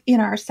it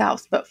within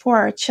ourselves. But for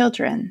our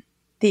children,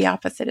 the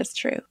opposite is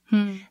true.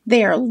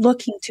 They are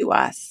looking to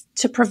us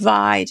to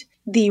provide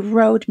the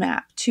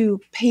roadmap,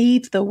 to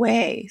pave the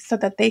way so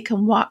that they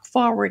can walk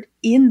forward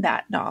in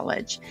that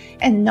knowledge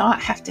and not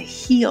have to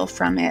heal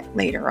from it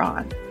later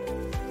on.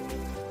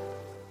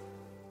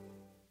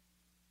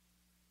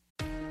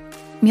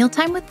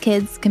 Mealtime with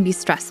kids can be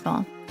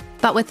stressful,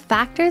 but with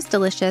Factor's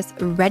delicious,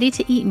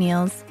 ready-to-eat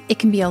meals, it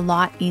can be a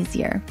lot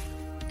easier.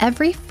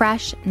 Every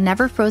fresh,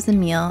 never frozen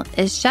meal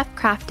is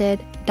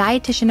chef-crafted,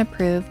 dietitian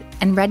approved,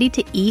 and ready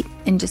to eat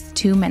in just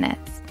 2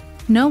 minutes.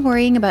 No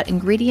worrying about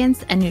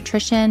ingredients and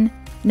nutrition,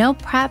 no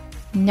prep,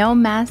 no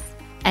mess,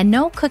 and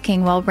no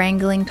cooking while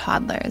wrangling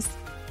toddlers.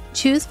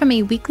 Choose from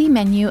a weekly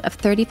menu of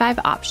 35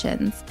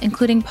 options,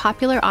 including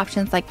popular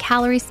options like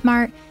Calorie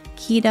Smart,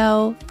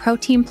 Keto,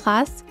 Protein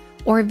Plus,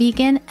 or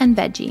Vegan and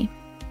Veggie.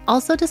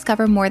 Also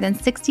discover more than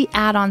 60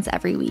 add-ons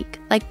every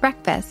week, like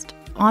breakfast,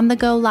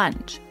 on-the-go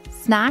lunch,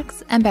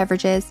 snacks, and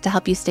beverages to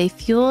help you stay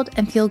fueled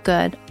and feel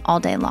good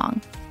all day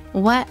long.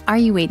 What are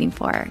you waiting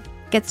for?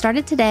 Get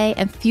started today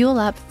and fuel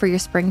up for your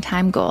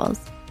springtime goals.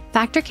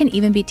 Factor can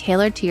even be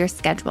tailored to your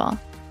schedule.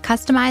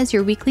 Customize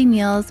your weekly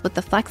meals with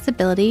the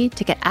flexibility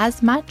to get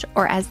as much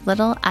or as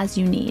little as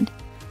you need.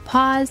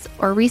 Pause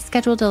or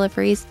reschedule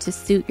deliveries to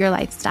suit your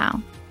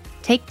lifestyle.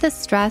 Take the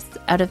stress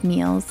out of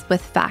meals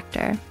with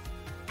Factor.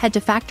 Head to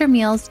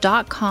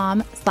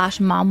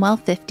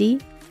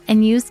factormeals.com/momwell50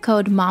 and use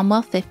code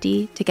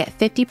MOMWELL50 to get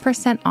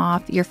 50%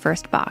 off your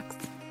first box.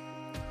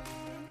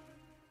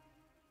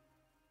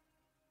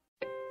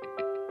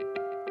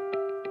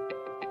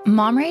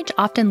 Mom rage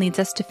often leads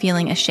us to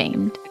feeling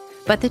ashamed,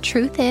 but the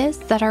truth is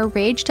that our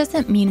rage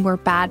doesn't mean we're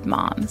bad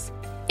moms.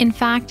 In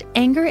fact,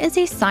 anger is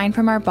a sign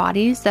from our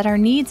bodies that our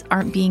needs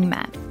aren't being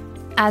met.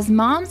 As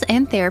moms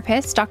and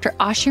therapists, Dr.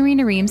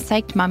 Ashireen Nareem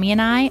Psyched Mummy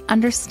and I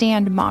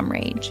understand mom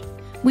rage.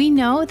 We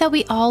know that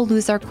we all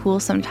lose our cool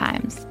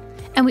sometimes.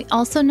 And we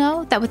also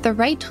know that with the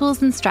right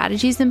tools and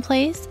strategies in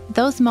place,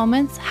 those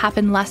moments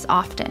happen less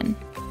often.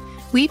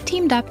 We've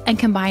teamed up and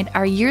combined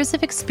our years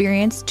of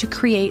experience to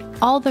create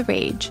All the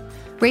Rage,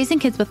 Raising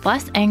Kids with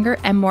Less Anger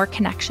and More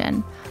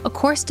Connection, a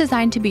course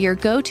designed to be your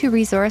go-to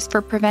resource for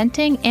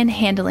preventing and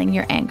handling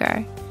your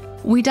anger.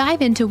 We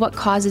dive into what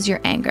causes your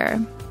anger,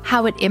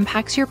 how it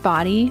impacts your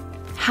body,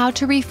 how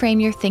to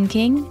reframe your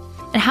thinking,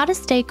 and how to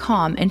stay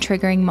calm in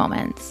triggering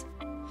moments.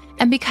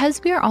 And because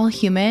we are all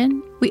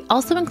human, we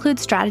also include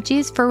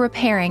strategies for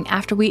repairing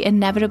after we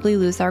inevitably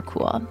lose our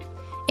cool.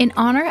 In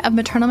honor of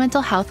Maternal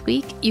Mental Health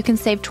Week, you can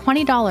save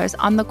 $20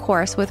 on the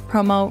course with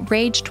promo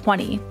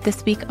RAGE20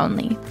 this week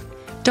only.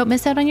 Don't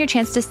miss out on your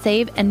chance to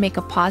save and make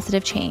a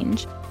positive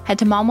change. Head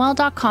to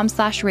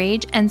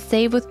momwell.com/rage and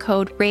save with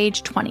code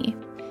RAGE20.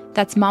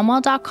 That's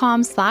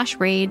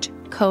momwell.com/rage,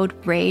 code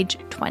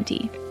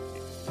RAGE20.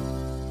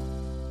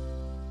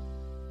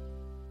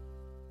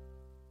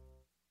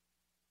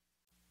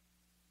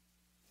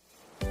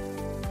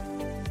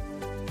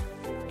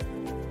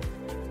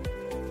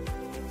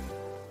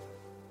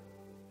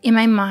 In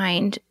my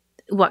mind,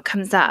 what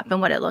comes up and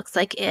what it looks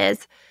like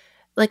is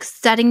like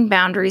setting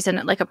boundaries in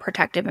like a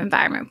protective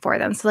environment for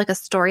them. So like a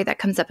story that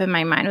comes up in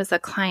my mind was a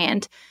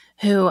client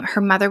who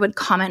her mother would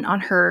comment on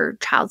her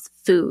child's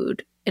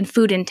food and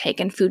food intake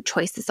and food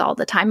choices all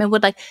the time and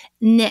would like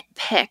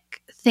nitpick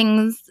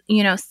things,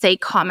 say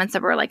comments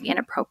that were like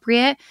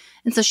inappropriate.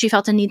 And so she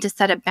felt a need to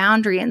set a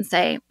boundary and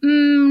say,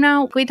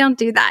 no, we don't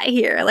do that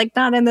here. Like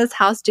not in this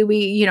house do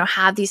we,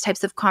 have these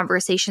types of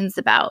conversations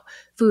about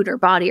food or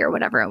body or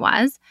whatever it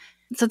was.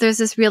 So there's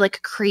this real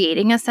like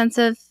creating a sense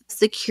of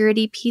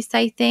security piece,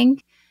 I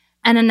think.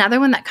 And another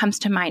one that comes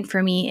to mind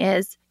for me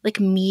is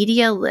like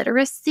media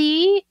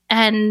literacy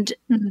and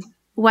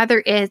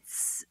whether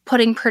it's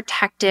putting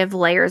protective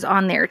layers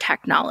on their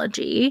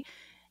technology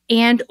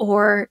and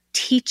or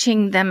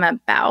teaching them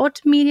about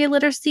media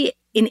literacy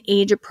in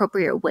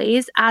age-appropriate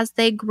ways as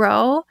they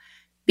grow,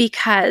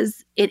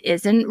 because it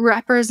isn't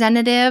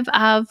representative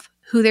of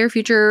who their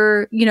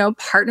future,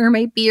 partner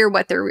might be or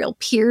what their real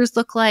peers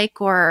look like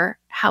or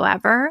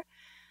however.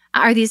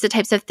 Are these the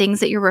types of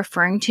things that you're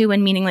referring to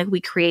when meaning like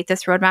we create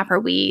this roadmap or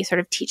we sort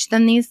of teach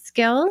them these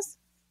skills?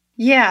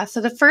 Yeah. So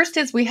the first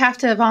is we have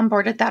to have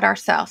onboarded that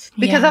ourselves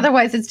because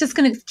otherwise it's just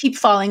going to keep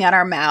falling out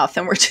our mouth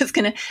and we're just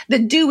going to, the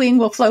doing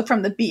will flow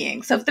from the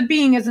being. So if the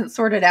being isn't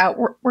sorted out,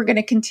 we're going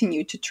to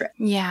continue to trip.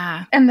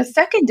 Yeah. And the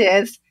second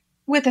is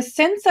with a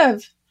sense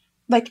of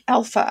like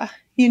alpha,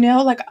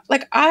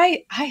 like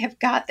I have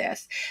got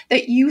this,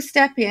 that you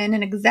step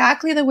in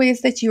exactly the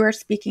ways that you are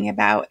speaking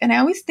about. And I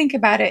always think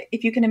about it,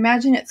 if you can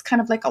imagine, it's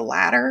kind of like a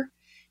ladder.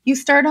 You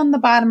start on the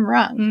bottom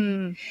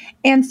rung.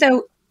 And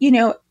so,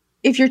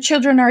 if your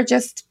children are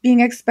just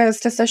being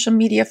exposed to social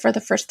media for the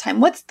first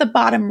time, what's the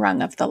bottom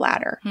rung of the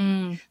ladder?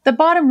 The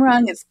bottom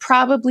rung is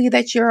probably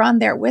that you're on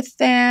there with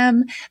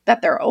them,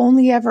 that they're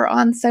only ever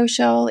on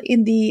social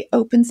in the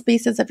open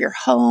spaces of your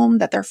home,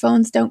 that their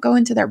phones don't go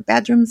into their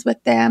bedrooms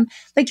with them.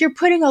 Like you're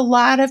putting a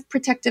lot of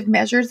protective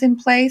measures in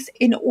place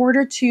in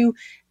order to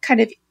kind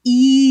of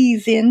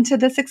ease into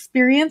this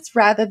experience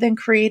rather than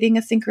creating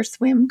a sink or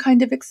swim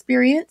kind of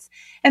experience.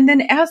 And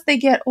then as they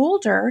get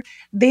older,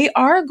 they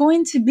are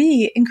going to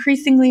be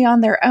increasingly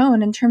on their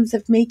own in terms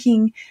of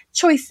making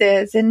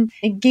choices and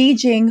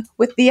engaging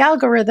with the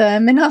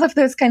algorithm and all of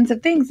those kinds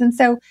of things. And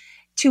so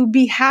to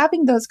be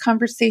having those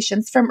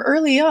conversations from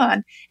early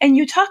on, and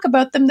you talk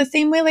about them the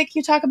same way like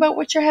you talk about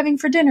what you're having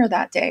for dinner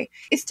that day.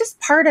 It's just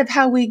part of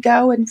how we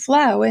go and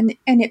flow, and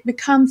it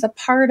becomes a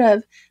part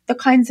of the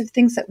kinds of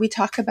things that we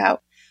talk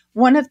about.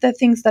 One of the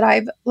things that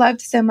I've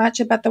loved so much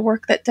about the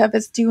work that Dove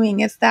is doing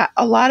is that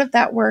a lot of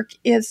that work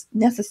is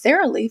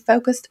necessarily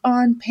focused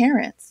on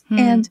parents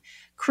and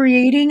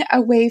creating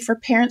a way for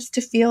parents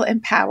to feel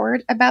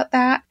empowered about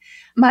that.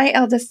 My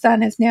eldest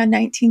son is now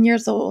 19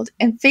 years old,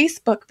 and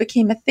Facebook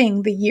became a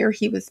thing the year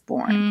he was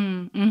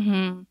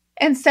born.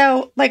 And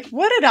so, like,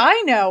 what did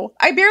I know?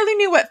 I barely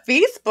knew what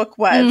Facebook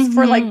was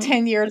for like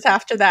 10 years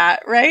after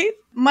that, right?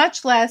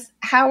 Much less,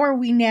 how are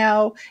we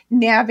now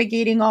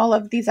navigating all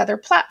of these other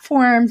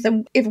platforms?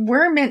 And if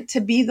we're meant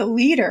to be the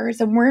leaders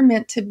and we're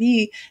meant to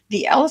be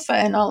the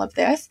alpha in all of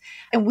this,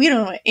 and we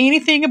don't know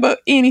anything about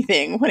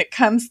anything when it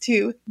comes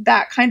to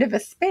that kind of a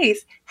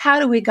space, how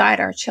do we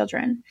guide our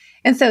children?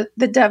 And so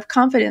the Dove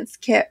Confidence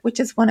Kit, which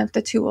is one of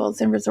the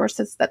tools and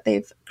resources that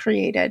they've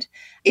created,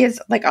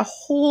 is like a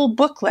whole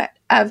booklet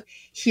of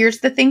here's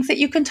the things that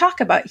you can talk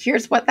about.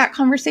 Here's what that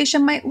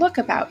conversation might look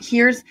about.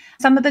 Here's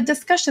some of the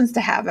discussions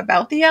to have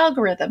about the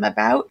algorithm,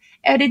 about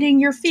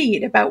editing your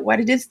feed, about what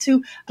it is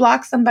to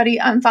block somebody,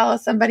 unfollow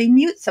somebody,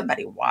 mute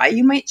somebody, why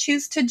you might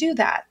choose to do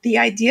that. The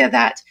idea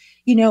that,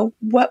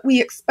 what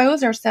we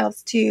expose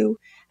ourselves to,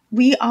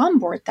 we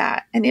onboard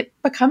that and it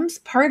becomes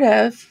part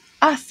of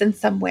us in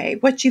some way.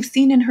 What you've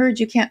seen and heard,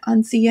 you can't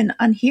unsee and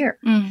unhear.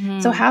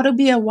 So how to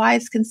be a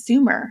wise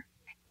consumer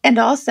and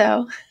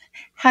also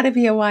how to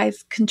be a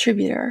wise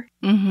contributor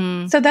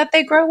so that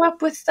they grow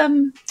up with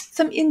some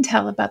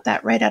intel about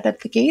that right out of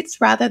the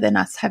gates rather than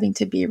us having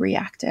to be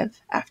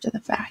reactive after the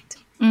fact.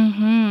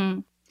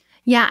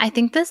 Yeah, I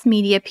think this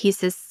media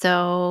piece is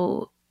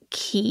so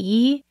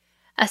key,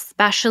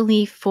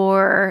 especially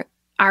for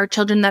our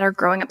children that are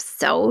growing up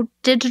so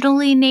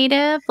digitally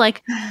native.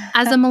 Like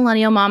as a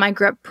millennial mom, I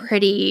grew up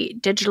pretty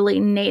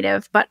digitally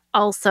native, but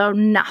also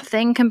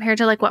nothing compared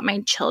to like what my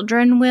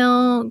children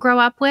will grow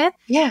up with.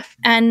 Yeah.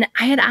 And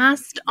I had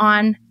asked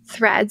on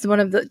Threads,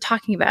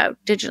 talking about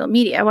digital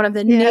media, one of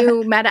the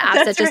new meta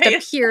apps that just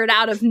appeared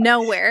out of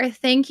nowhere.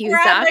 Thank you,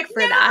 Zach,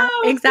 for that.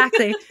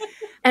 Exactly.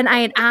 And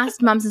I had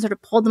asked moms and sort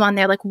of pulled them on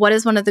there, like, what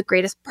is one of the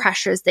greatest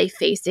pressures they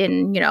face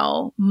in,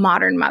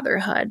 modern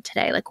motherhood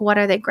today? Like, what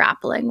are they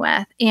grappling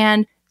with?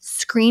 And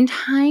screen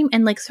time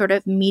and like sort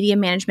of media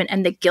management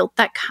and the guilt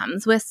that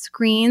comes with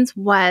screens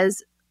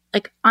was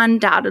like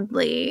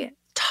undoubtedly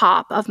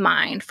top of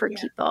mind for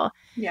people.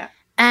 Yeah.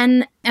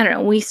 And I don't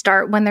know, we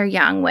start when they're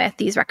young with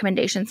these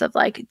recommendations of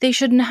like, they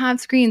shouldn't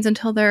have screens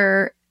until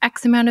they're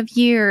X amount of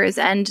years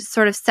and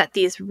sort of set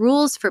these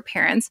rules for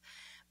parents.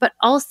 But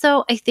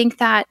also, I think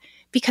that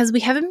because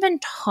we haven't been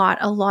taught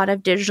a lot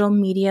of digital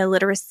media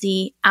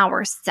literacy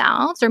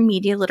ourselves or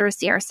media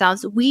literacy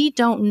ourselves, we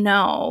don't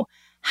know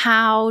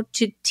how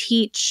to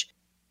teach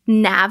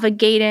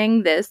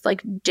navigating this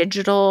like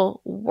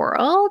digital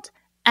world.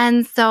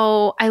 And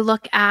so I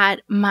look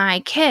at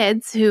my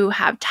kids who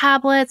have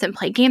tablets and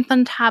play games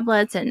on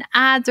tablets, and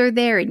ads are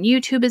there and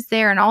YouTube is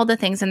there and all the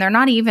things, and they're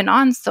not even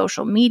on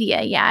social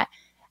media yet.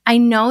 I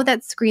know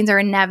that screens are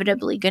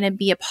inevitably going to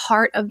be a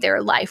part of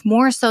their life,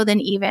 more so than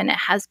even it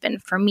has been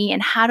for me.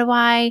 And how do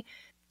I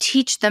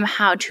teach them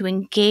how to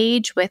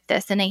engage with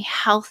this in a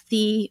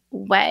healthy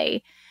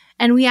way?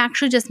 And we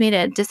actually just made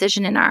a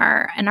decision in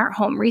our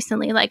home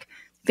recently, like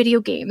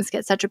video games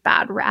get such a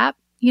bad rap,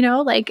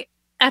 like,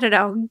 I don't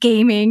know,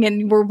 gaming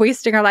and we're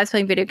wasting our lives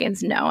playing video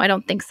games. No, I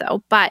don't think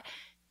so. But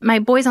my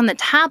boys on the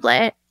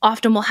tablet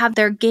often will have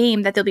their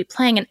game that they'll be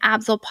playing and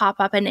ads will pop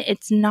up and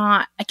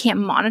I can't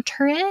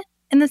monitor it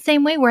in the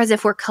same way. Whereas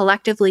if we're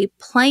collectively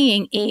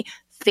playing a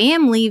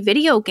family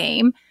video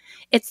game,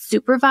 it's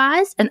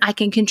supervised and I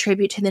can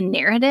contribute to the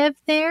narrative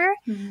there.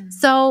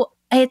 So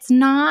it's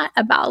not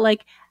about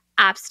like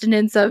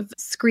abstinence of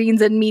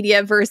screens and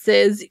media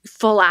versus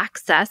full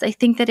access. I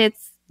think that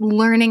it's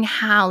learning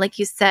how, like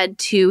you said,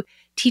 to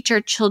teach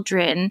our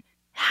children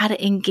how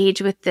to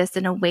engage with this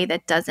in a way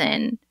that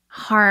doesn't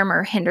harm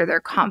or hinder their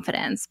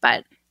confidence,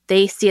 but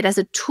they see it as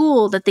a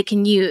tool that they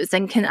can use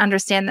and can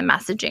understand the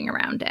messaging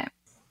around it.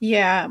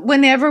 Yeah.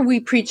 Whenever we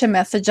preach a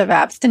message of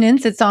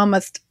abstinence, it's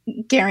almost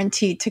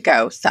guaranteed to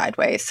go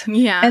sideways.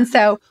 Yeah. And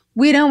so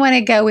we don't want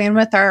to go in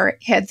with our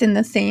heads in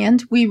the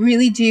sand. We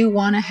really do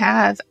want to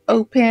have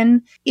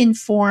open,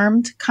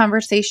 informed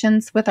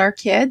conversations with our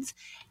kids.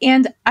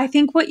 And I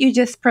think what you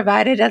just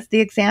provided as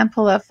the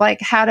example of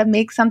like how to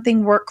make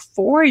something work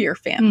for your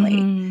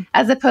family,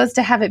 as opposed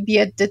to have it be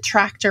a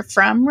detractor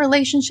from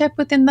relationship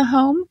within the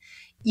home,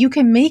 you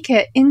can make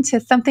it into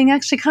something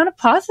actually kind of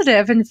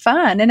positive and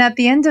fun. And at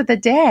the end of the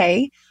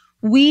day,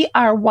 we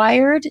are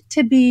wired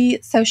to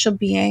be social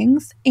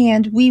beings,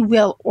 and we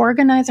will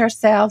organize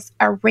ourselves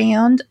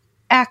around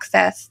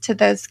access to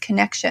those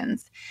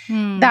connections.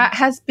 That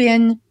has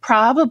been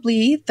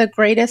probably the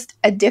greatest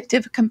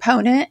addictive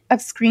component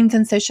of screens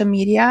and social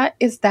media,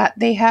 is that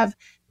they have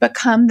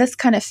become this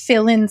kind of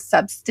fill-in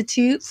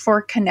substitute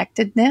for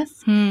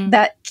connectedness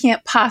that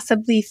can't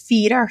possibly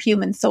feed our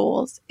human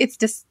souls. It's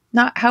just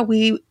not how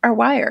we are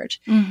wired.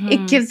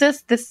 It gives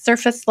us this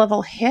surface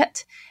level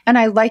hit. And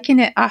I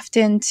liken it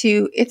often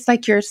to, it's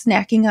like you're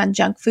snacking on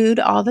junk food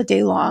all the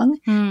day long.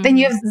 Then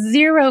you have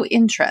zero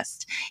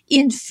interest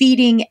in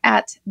feeding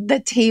at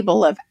the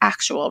table of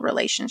actual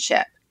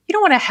relationship. You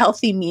don't want a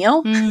healthy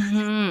meal.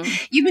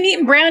 You've been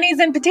eating brownies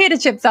and potato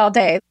chips all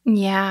day.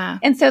 Yeah.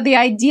 And so the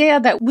idea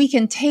that we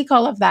can take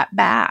all of that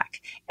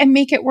back and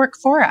make it work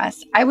for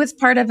us. I was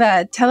part of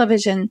a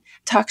television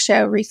talk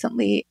show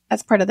recently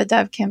as part of the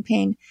Dove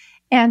campaign.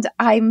 And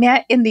I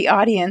met in the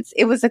audience.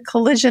 It was a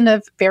collision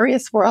of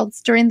various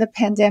worlds during the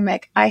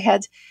pandemic. I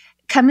had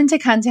come into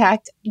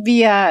contact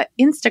via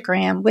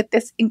Instagram with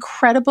this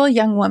incredible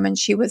young woman.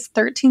 She was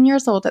 13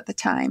 years old at the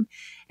time.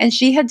 And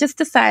she had just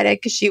decided,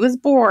 because she was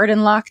bored in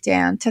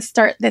lockdown, to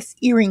start this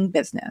earring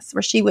business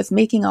where she was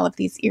making all of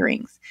these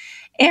earrings.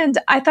 And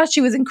I thought she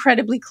was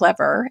incredibly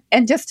clever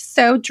and just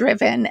so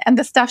driven. And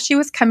the stuff she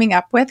was coming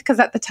up with, because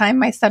at the time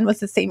my son was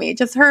the same age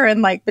as her,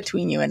 and like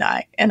between you and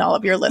I and all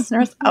of your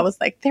listeners, I was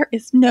like, there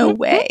is no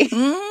way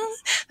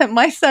that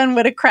my son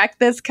would have cracked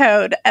this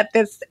code at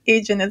this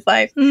age in his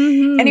life.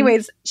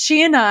 Anyways,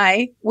 she and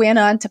I went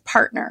on to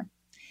partner.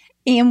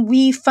 And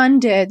we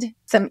funded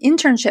some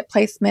internship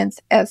placements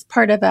as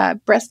part of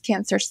a breast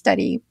cancer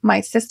study.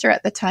 My sister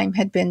at the time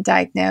had been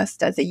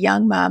diagnosed as a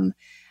young mom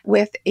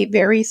with a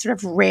very sort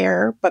of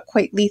rare but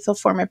quite lethal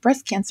form of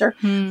breast cancer.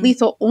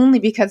 Lethal only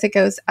because it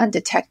goes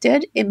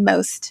undetected in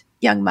most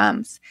young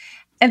moms.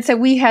 And so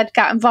we had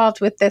got involved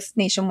with this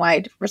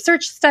nationwide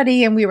research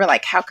study, and we were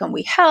like, how can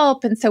we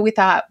help? And so we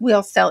thought,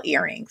 we'll sell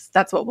earrings.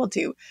 That's what we'll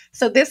do.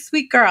 So this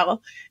sweet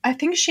girl, I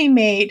think she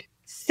made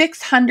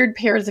 600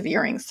 pairs of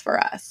earrings for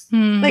us,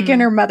 like in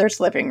her mother's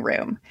living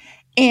room.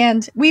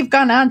 And we've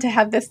gone on to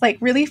have this like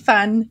really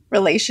fun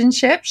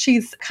relationship.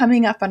 She's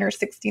coming up on her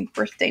 16th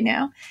birthday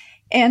now.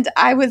 And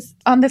I was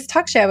on this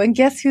talk show, and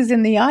guess who's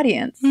in the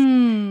audience?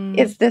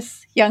 Is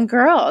this young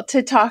girl,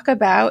 to talk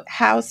about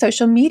how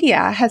social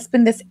media has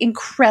been this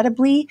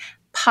incredibly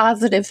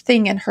positive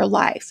thing in her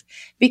life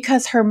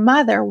because her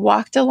mother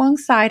walked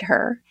alongside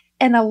her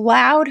and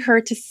allowed her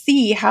to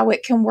see how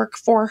it can work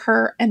for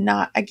her and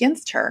not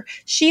against her.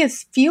 She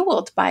is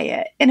fueled by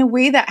it in a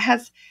way that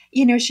has,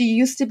 she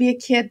used to be a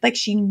kid, like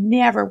she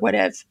never would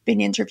have been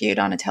interviewed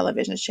on a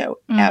television show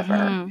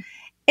ever.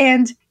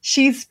 And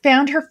she's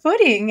found her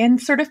footing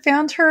and sort of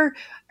found her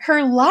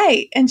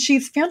light, and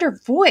she's found her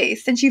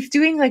voice, and she's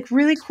doing like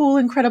really cool,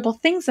 incredible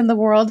things in the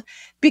world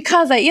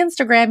because of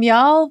Instagram,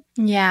 y'all.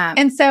 Yeah.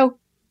 And so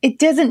it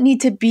doesn't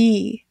need to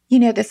be,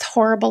 this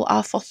horrible,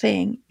 awful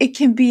thing. It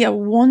can be a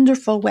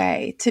wonderful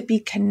way to be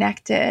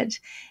connected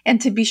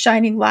and to be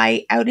shining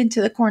light out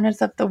into the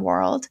corners of the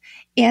world.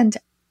 And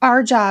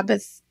our job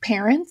as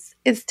parents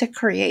is to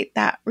create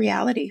that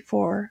reality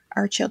for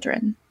our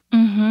children.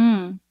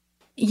 Mm-hmm.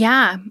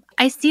 Yeah,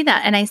 I see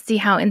that. And I see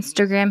how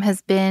Instagram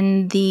has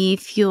been the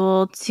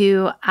fuel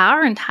to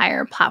our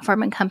entire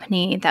platform and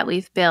company that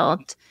we've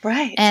built.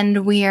 Right.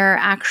 And we are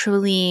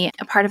actually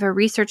a part of a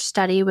research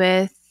study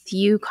with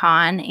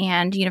UConn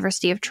and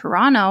University of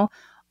Toronto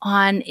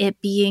on it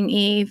being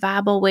a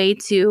viable way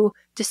to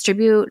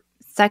distribute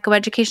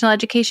psychoeducational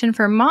education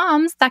for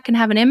moms that can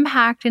have an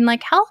impact in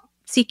like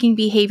health-seeking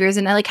behaviors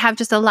and like have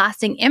just a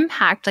lasting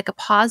impact, like a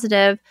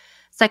positive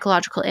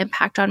psychological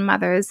impact on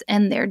mothers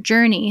and their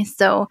journey.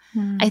 So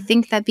I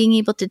think that being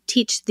able to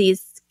teach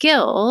these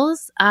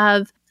skills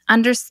of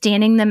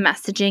understanding the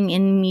messaging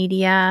in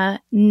media,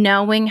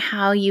 knowing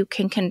how you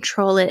can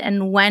control it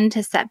and when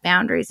to set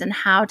boundaries and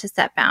how to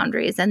set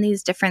boundaries and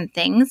these different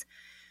things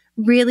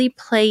really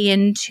play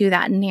into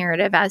that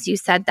narrative, as you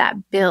said, that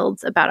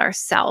builds about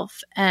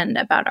ourself and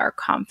about our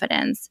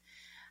confidence.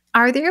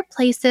 Are there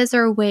places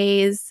or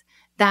ways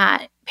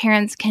that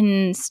parents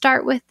can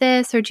start with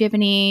this, or do you have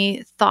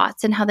any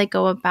thoughts on how they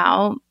go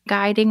about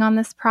guiding on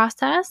this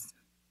process?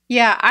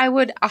 Yeah, I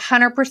would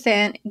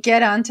 100%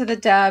 get onto the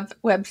Dove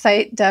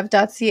website,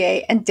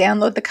 dove.ca, and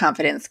download the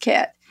Confidence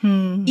Kit.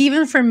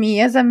 Even for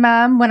me as a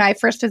mom, when I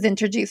first was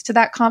introduced to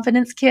that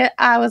Confidence Kit,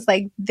 I was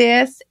like,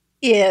 this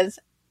is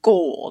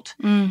gold.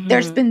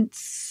 There's been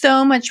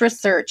so much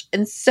research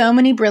and so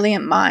many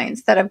brilliant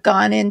minds that have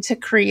gone into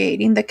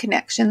creating the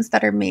connections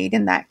that are made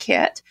in that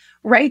kit,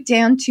 right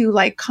down to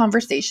like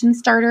conversation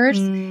starters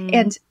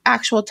and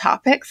actual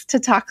topics to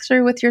talk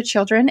through with your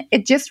children.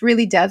 It just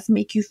really does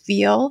make you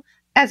feel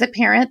as a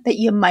parent that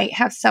you might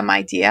have some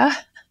idea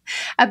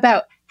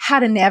about how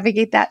to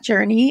navigate that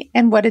journey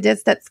and what it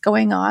is that's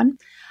going on.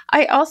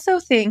 I also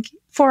think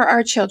for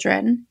our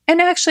children,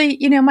 and actually,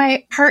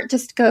 my heart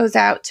just goes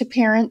out to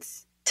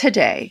parents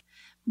today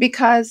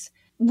because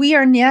we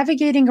are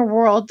navigating a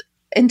world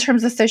in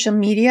terms of social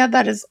media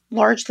that is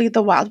largely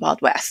the wild,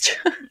 wild west.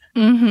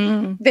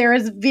 There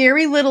is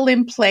very little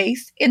in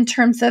place in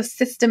terms of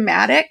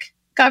systematic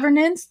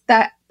governance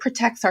that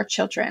protects our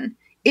children.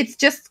 It's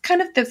just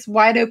kind of this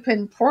wide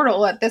open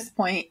portal at this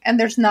point, and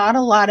there's not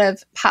a lot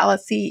of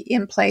policy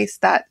in place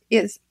that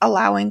is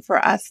allowing for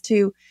us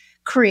to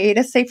create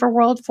a safer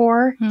world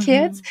for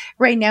kids.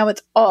 Right now,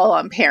 it's all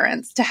on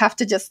parents to have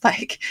to just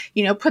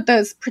put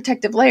those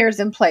protective layers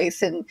in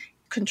place and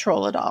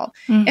control it all.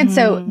 And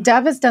so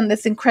Dove has done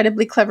this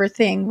incredibly clever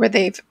thing where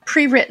they've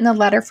pre-written a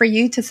letter for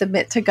you to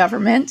submit to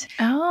government.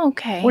 Oh,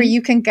 okay. Where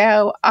you can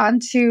go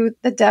onto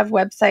the Dove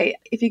website.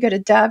 If you go to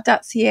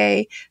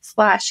dove.ca/kids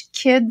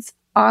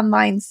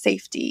online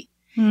safety,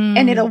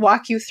 and it'll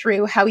walk you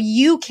through how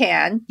you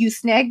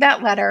snag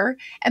that letter,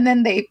 and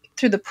then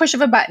through the push of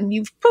a button,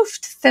 you've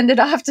send it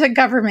off to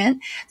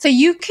government. So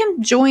you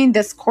can join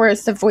this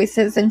chorus of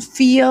voices and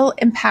feel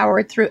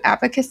empowered through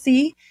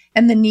advocacy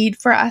and the need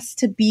for us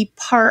to be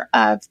part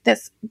of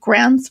this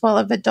groundswell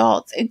of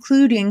adults,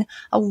 including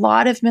a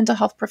lot of mental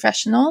health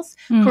professionals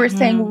who are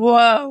saying,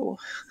 whoa,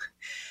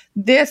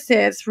 this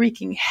is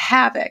wreaking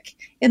havoc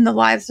in the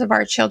lives of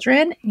our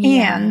children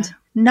and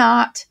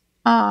not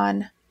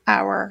on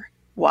our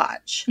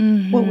watch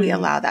will we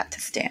allow that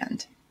to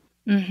stand.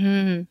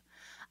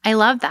 I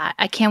love that.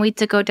 I can't wait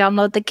to go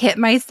download the kit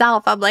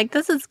myself. I'm like,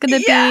 this is going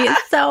to be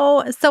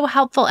so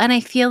helpful. And I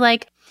feel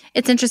like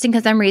it's interesting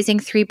because I'm raising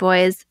 3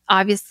 boys.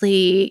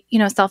 Obviously,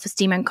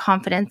 self-esteem and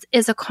confidence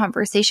is a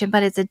conversation,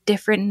 but it's a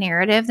different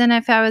narrative than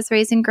if I was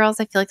raising girls.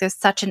 I feel like there's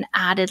such an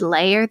added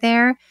layer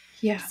there.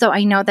 Yeah. So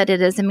I know that it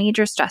is a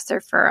major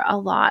stressor for a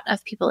lot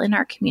of people in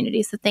our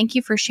community. So thank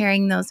you for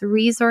sharing those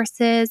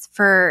resources,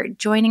 for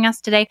joining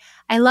us today.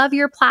 I love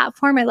your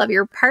platform. I love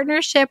your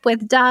partnership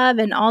with Dove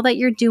and all that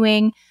you're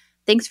doing.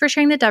 Thanks for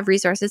sharing the Dove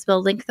resources.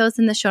 We'll link those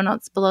in the show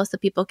notes below so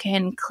people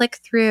can click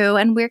through.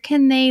 And where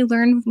can they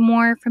learn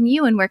more from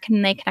you, and where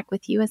can they connect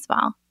with you as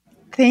well?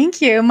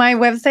 Thank you. My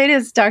website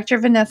is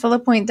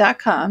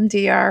drvanessalapointe.com,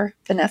 Dr.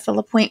 Vanessa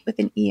Lapointe with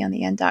an E on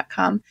the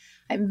end.com.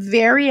 I'm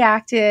very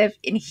active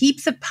in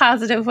heaps of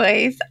positive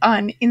ways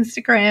on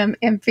Instagram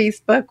and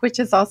Facebook, which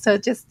is also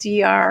just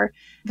Dr.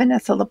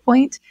 Vanessa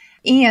Lapointe.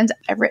 And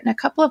I've written a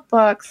couple of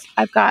books.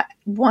 I've got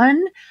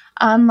one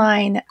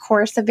online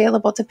course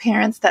available to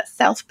parents that's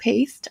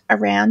self-paced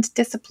around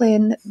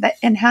discipline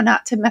and how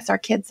not to mess our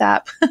kids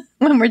up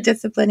when we're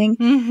disciplining.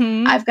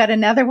 I've got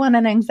another one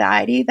on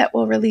anxiety that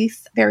will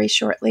release very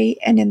shortly.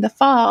 And in the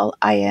fall,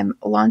 I am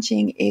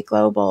launching a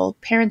global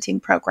parenting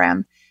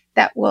program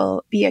that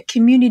will be a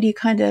community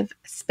kind of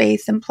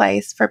space and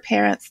place for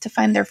parents to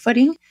find their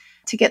footing,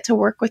 to get to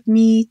work with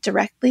me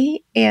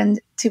directly, and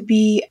to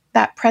be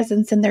that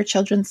presence in their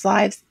children's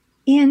lives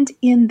and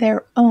in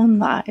their own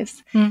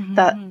lives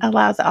that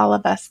allows all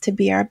of us to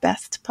be our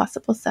best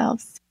possible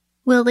selves.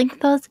 We'll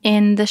link those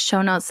in the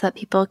show notes so that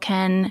people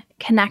can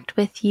connect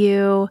with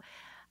you.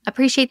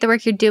 appreciate the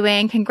work you're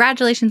doing.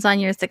 Congratulations on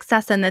your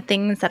success and the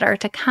things that are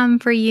to come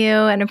for you,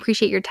 and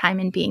appreciate your time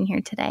in being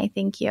here today.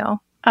 Thank you.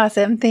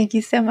 Awesome. Thank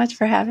you so much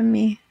for having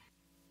me.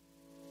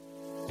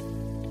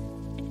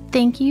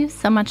 Thank you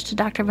so much to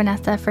Dr.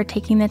 Vanessa for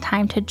taking the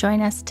time to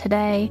join us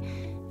today.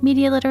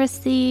 Media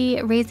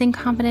literacy, raising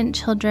confident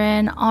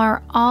children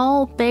are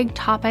all big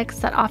topics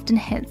that often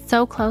hit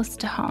so close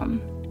to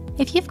home.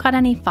 If you've got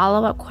any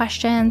follow-up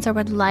questions or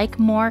would like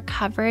more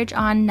coverage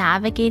on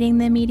navigating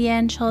the media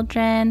and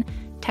children,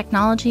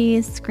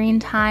 technologies,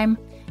 screen time,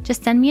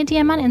 just send me a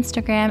DM on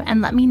Instagram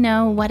and let me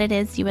know what it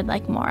is you would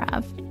like more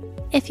of.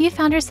 If you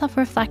found yourself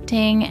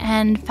reflecting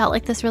and felt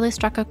like this really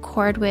struck a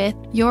chord with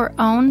your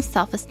own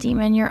self-esteem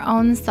and your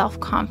own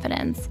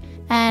self-confidence,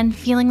 and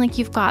feeling like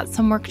you've got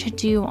some work to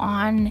do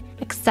on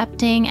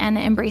accepting and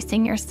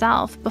embracing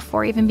yourself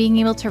before even being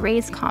able to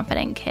raise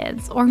confident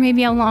kids, or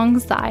maybe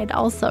alongside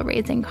also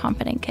raising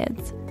confident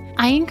kids,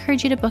 I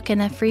encourage you to book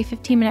in a free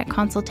 15-minute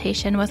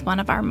consultation with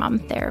one of our mom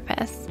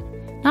therapists.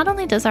 Not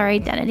only does our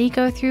identity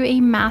go through a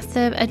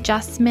massive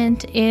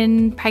adjustment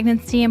in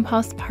pregnancy and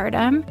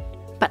postpartum,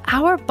 but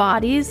our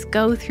bodies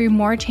go through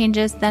more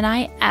changes than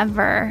I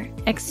ever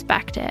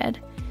expected.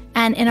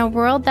 And in a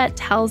world that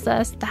tells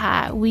us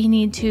that we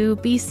need to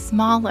be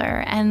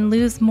smaller and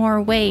lose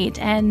more weight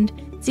and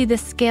see the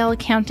scale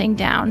counting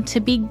down, to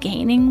be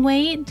gaining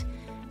weight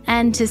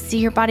and to see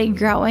your body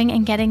growing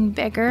and getting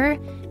bigger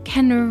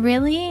can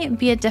really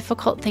be a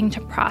difficult thing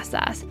to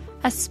process,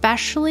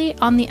 especially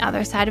on the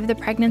other side of the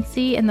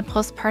pregnancy in the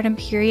postpartum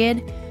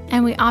period.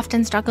 And we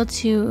often struggle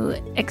to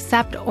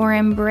accept or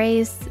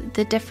embrace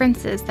the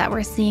differences that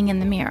we're seeing in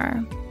the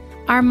mirror.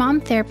 Our mom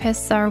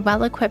therapists are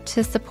well equipped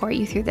to support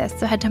you through this,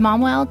 so head to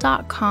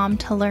momwell.com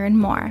to learn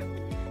more.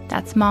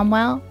 That's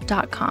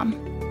momwell.com.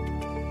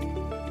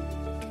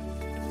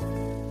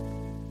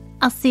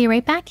 I'll see you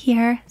right back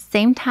here,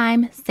 same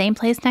time, same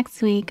place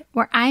next week,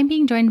 where I'm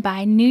being joined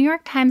by New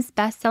York Times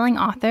bestselling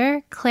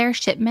author Claire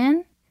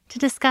Shipman to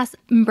discuss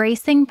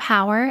embracing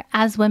power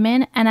as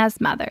women and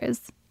as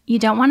mothers. You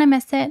don't want to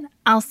miss it.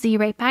 I'll see you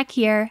right back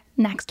here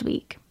next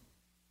week.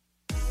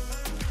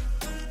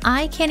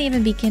 I can't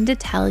even begin to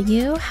tell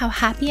you how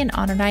happy and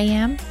honored I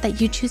am that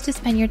you choose to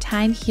spend your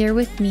time here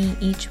with me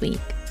each week.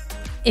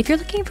 If you're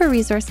looking for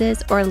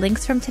resources or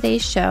links from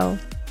today's show,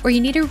 or you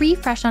need a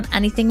refresh on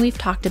anything we've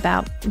talked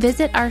about,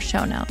 visit our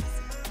show notes.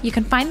 You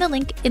can find the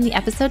link in the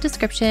episode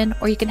description,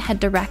 or you can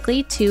head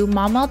directly to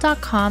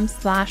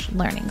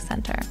momwell.com/learning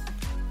center.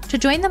 To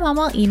join the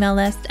Momwell email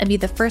list and be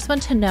the first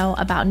one to know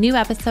about new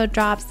episode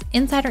drops,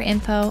 insider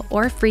info,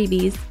 or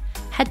freebies,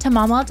 head to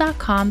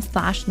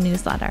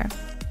momwell.com/newsletter.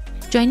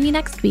 Join me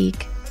next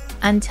week.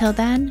 Until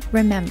then,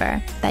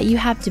 remember that you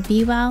have to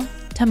be well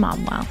to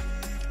mom well.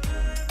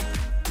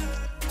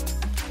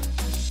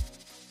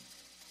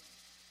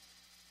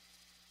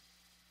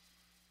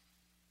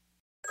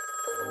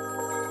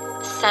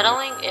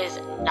 Settling is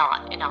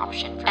not an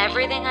option for me.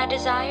 Everything I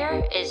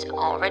desire is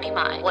already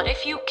mine. What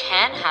if you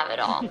can have it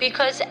all?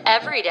 Because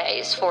every day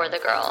is for the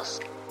girls.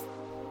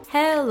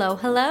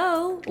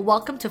 Hello.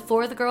 Welcome to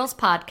For the Girls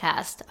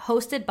podcast,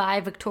 hosted by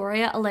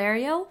Victoria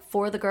Alario,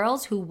 for the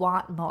girls who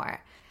want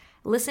more.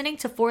 Listening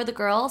to For the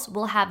Girls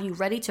will have you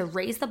ready to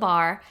raise the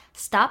bar,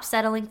 stop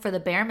settling for the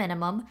bare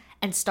minimum,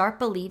 and start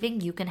believing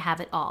you can have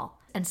it all,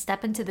 and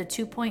step into the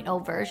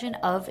 2.0 version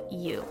of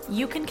you.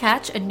 You can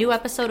catch a new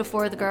episode of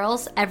For the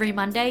Girls every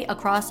Monday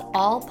across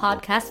all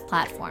podcast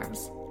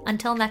platforms.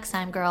 Until next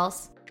time,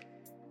 girls.